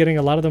we'll be getting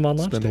a lot of them on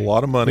launch day. Spend a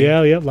lot of money.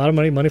 Yeah, a lot of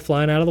money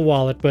flying out of the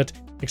wallet. But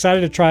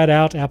excited to try it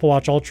out. Apple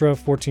Watch Ultra,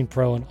 14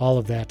 Pro, and all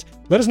of that.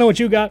 Let us know what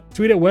you got.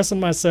 Tweet at Wes and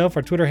myself.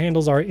 Our Twitter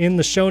handles are in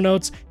the show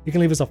notes. You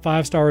can leave us a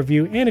 5-star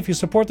review. And if you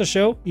support the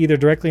show, either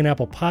directly in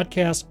Apple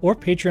Podcasts or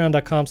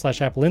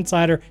patreon.com/Apple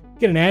Insider,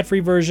 get an ad-free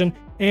version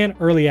and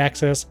early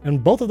access on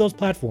both of those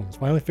platforms.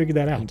 Finally figured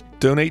that out. And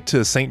donate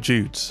to St.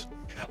 Jude's.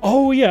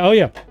 Oh,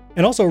 yeah.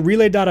 And also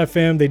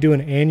Relay.fm, they do an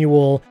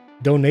annual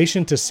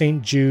donation to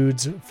St.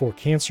 Jude's for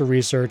cancer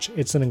research.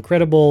 It's an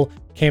incredible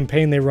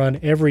campaign they run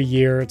every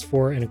year. It's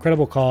for an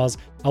incredible cause.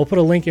 I'll put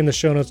a link in the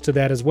show notes to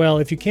that as well.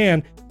 If you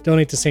can,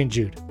 donate to St.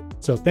 Jude.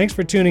 So thanks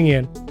for tuning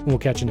in, and we'll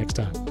catch you next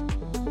time.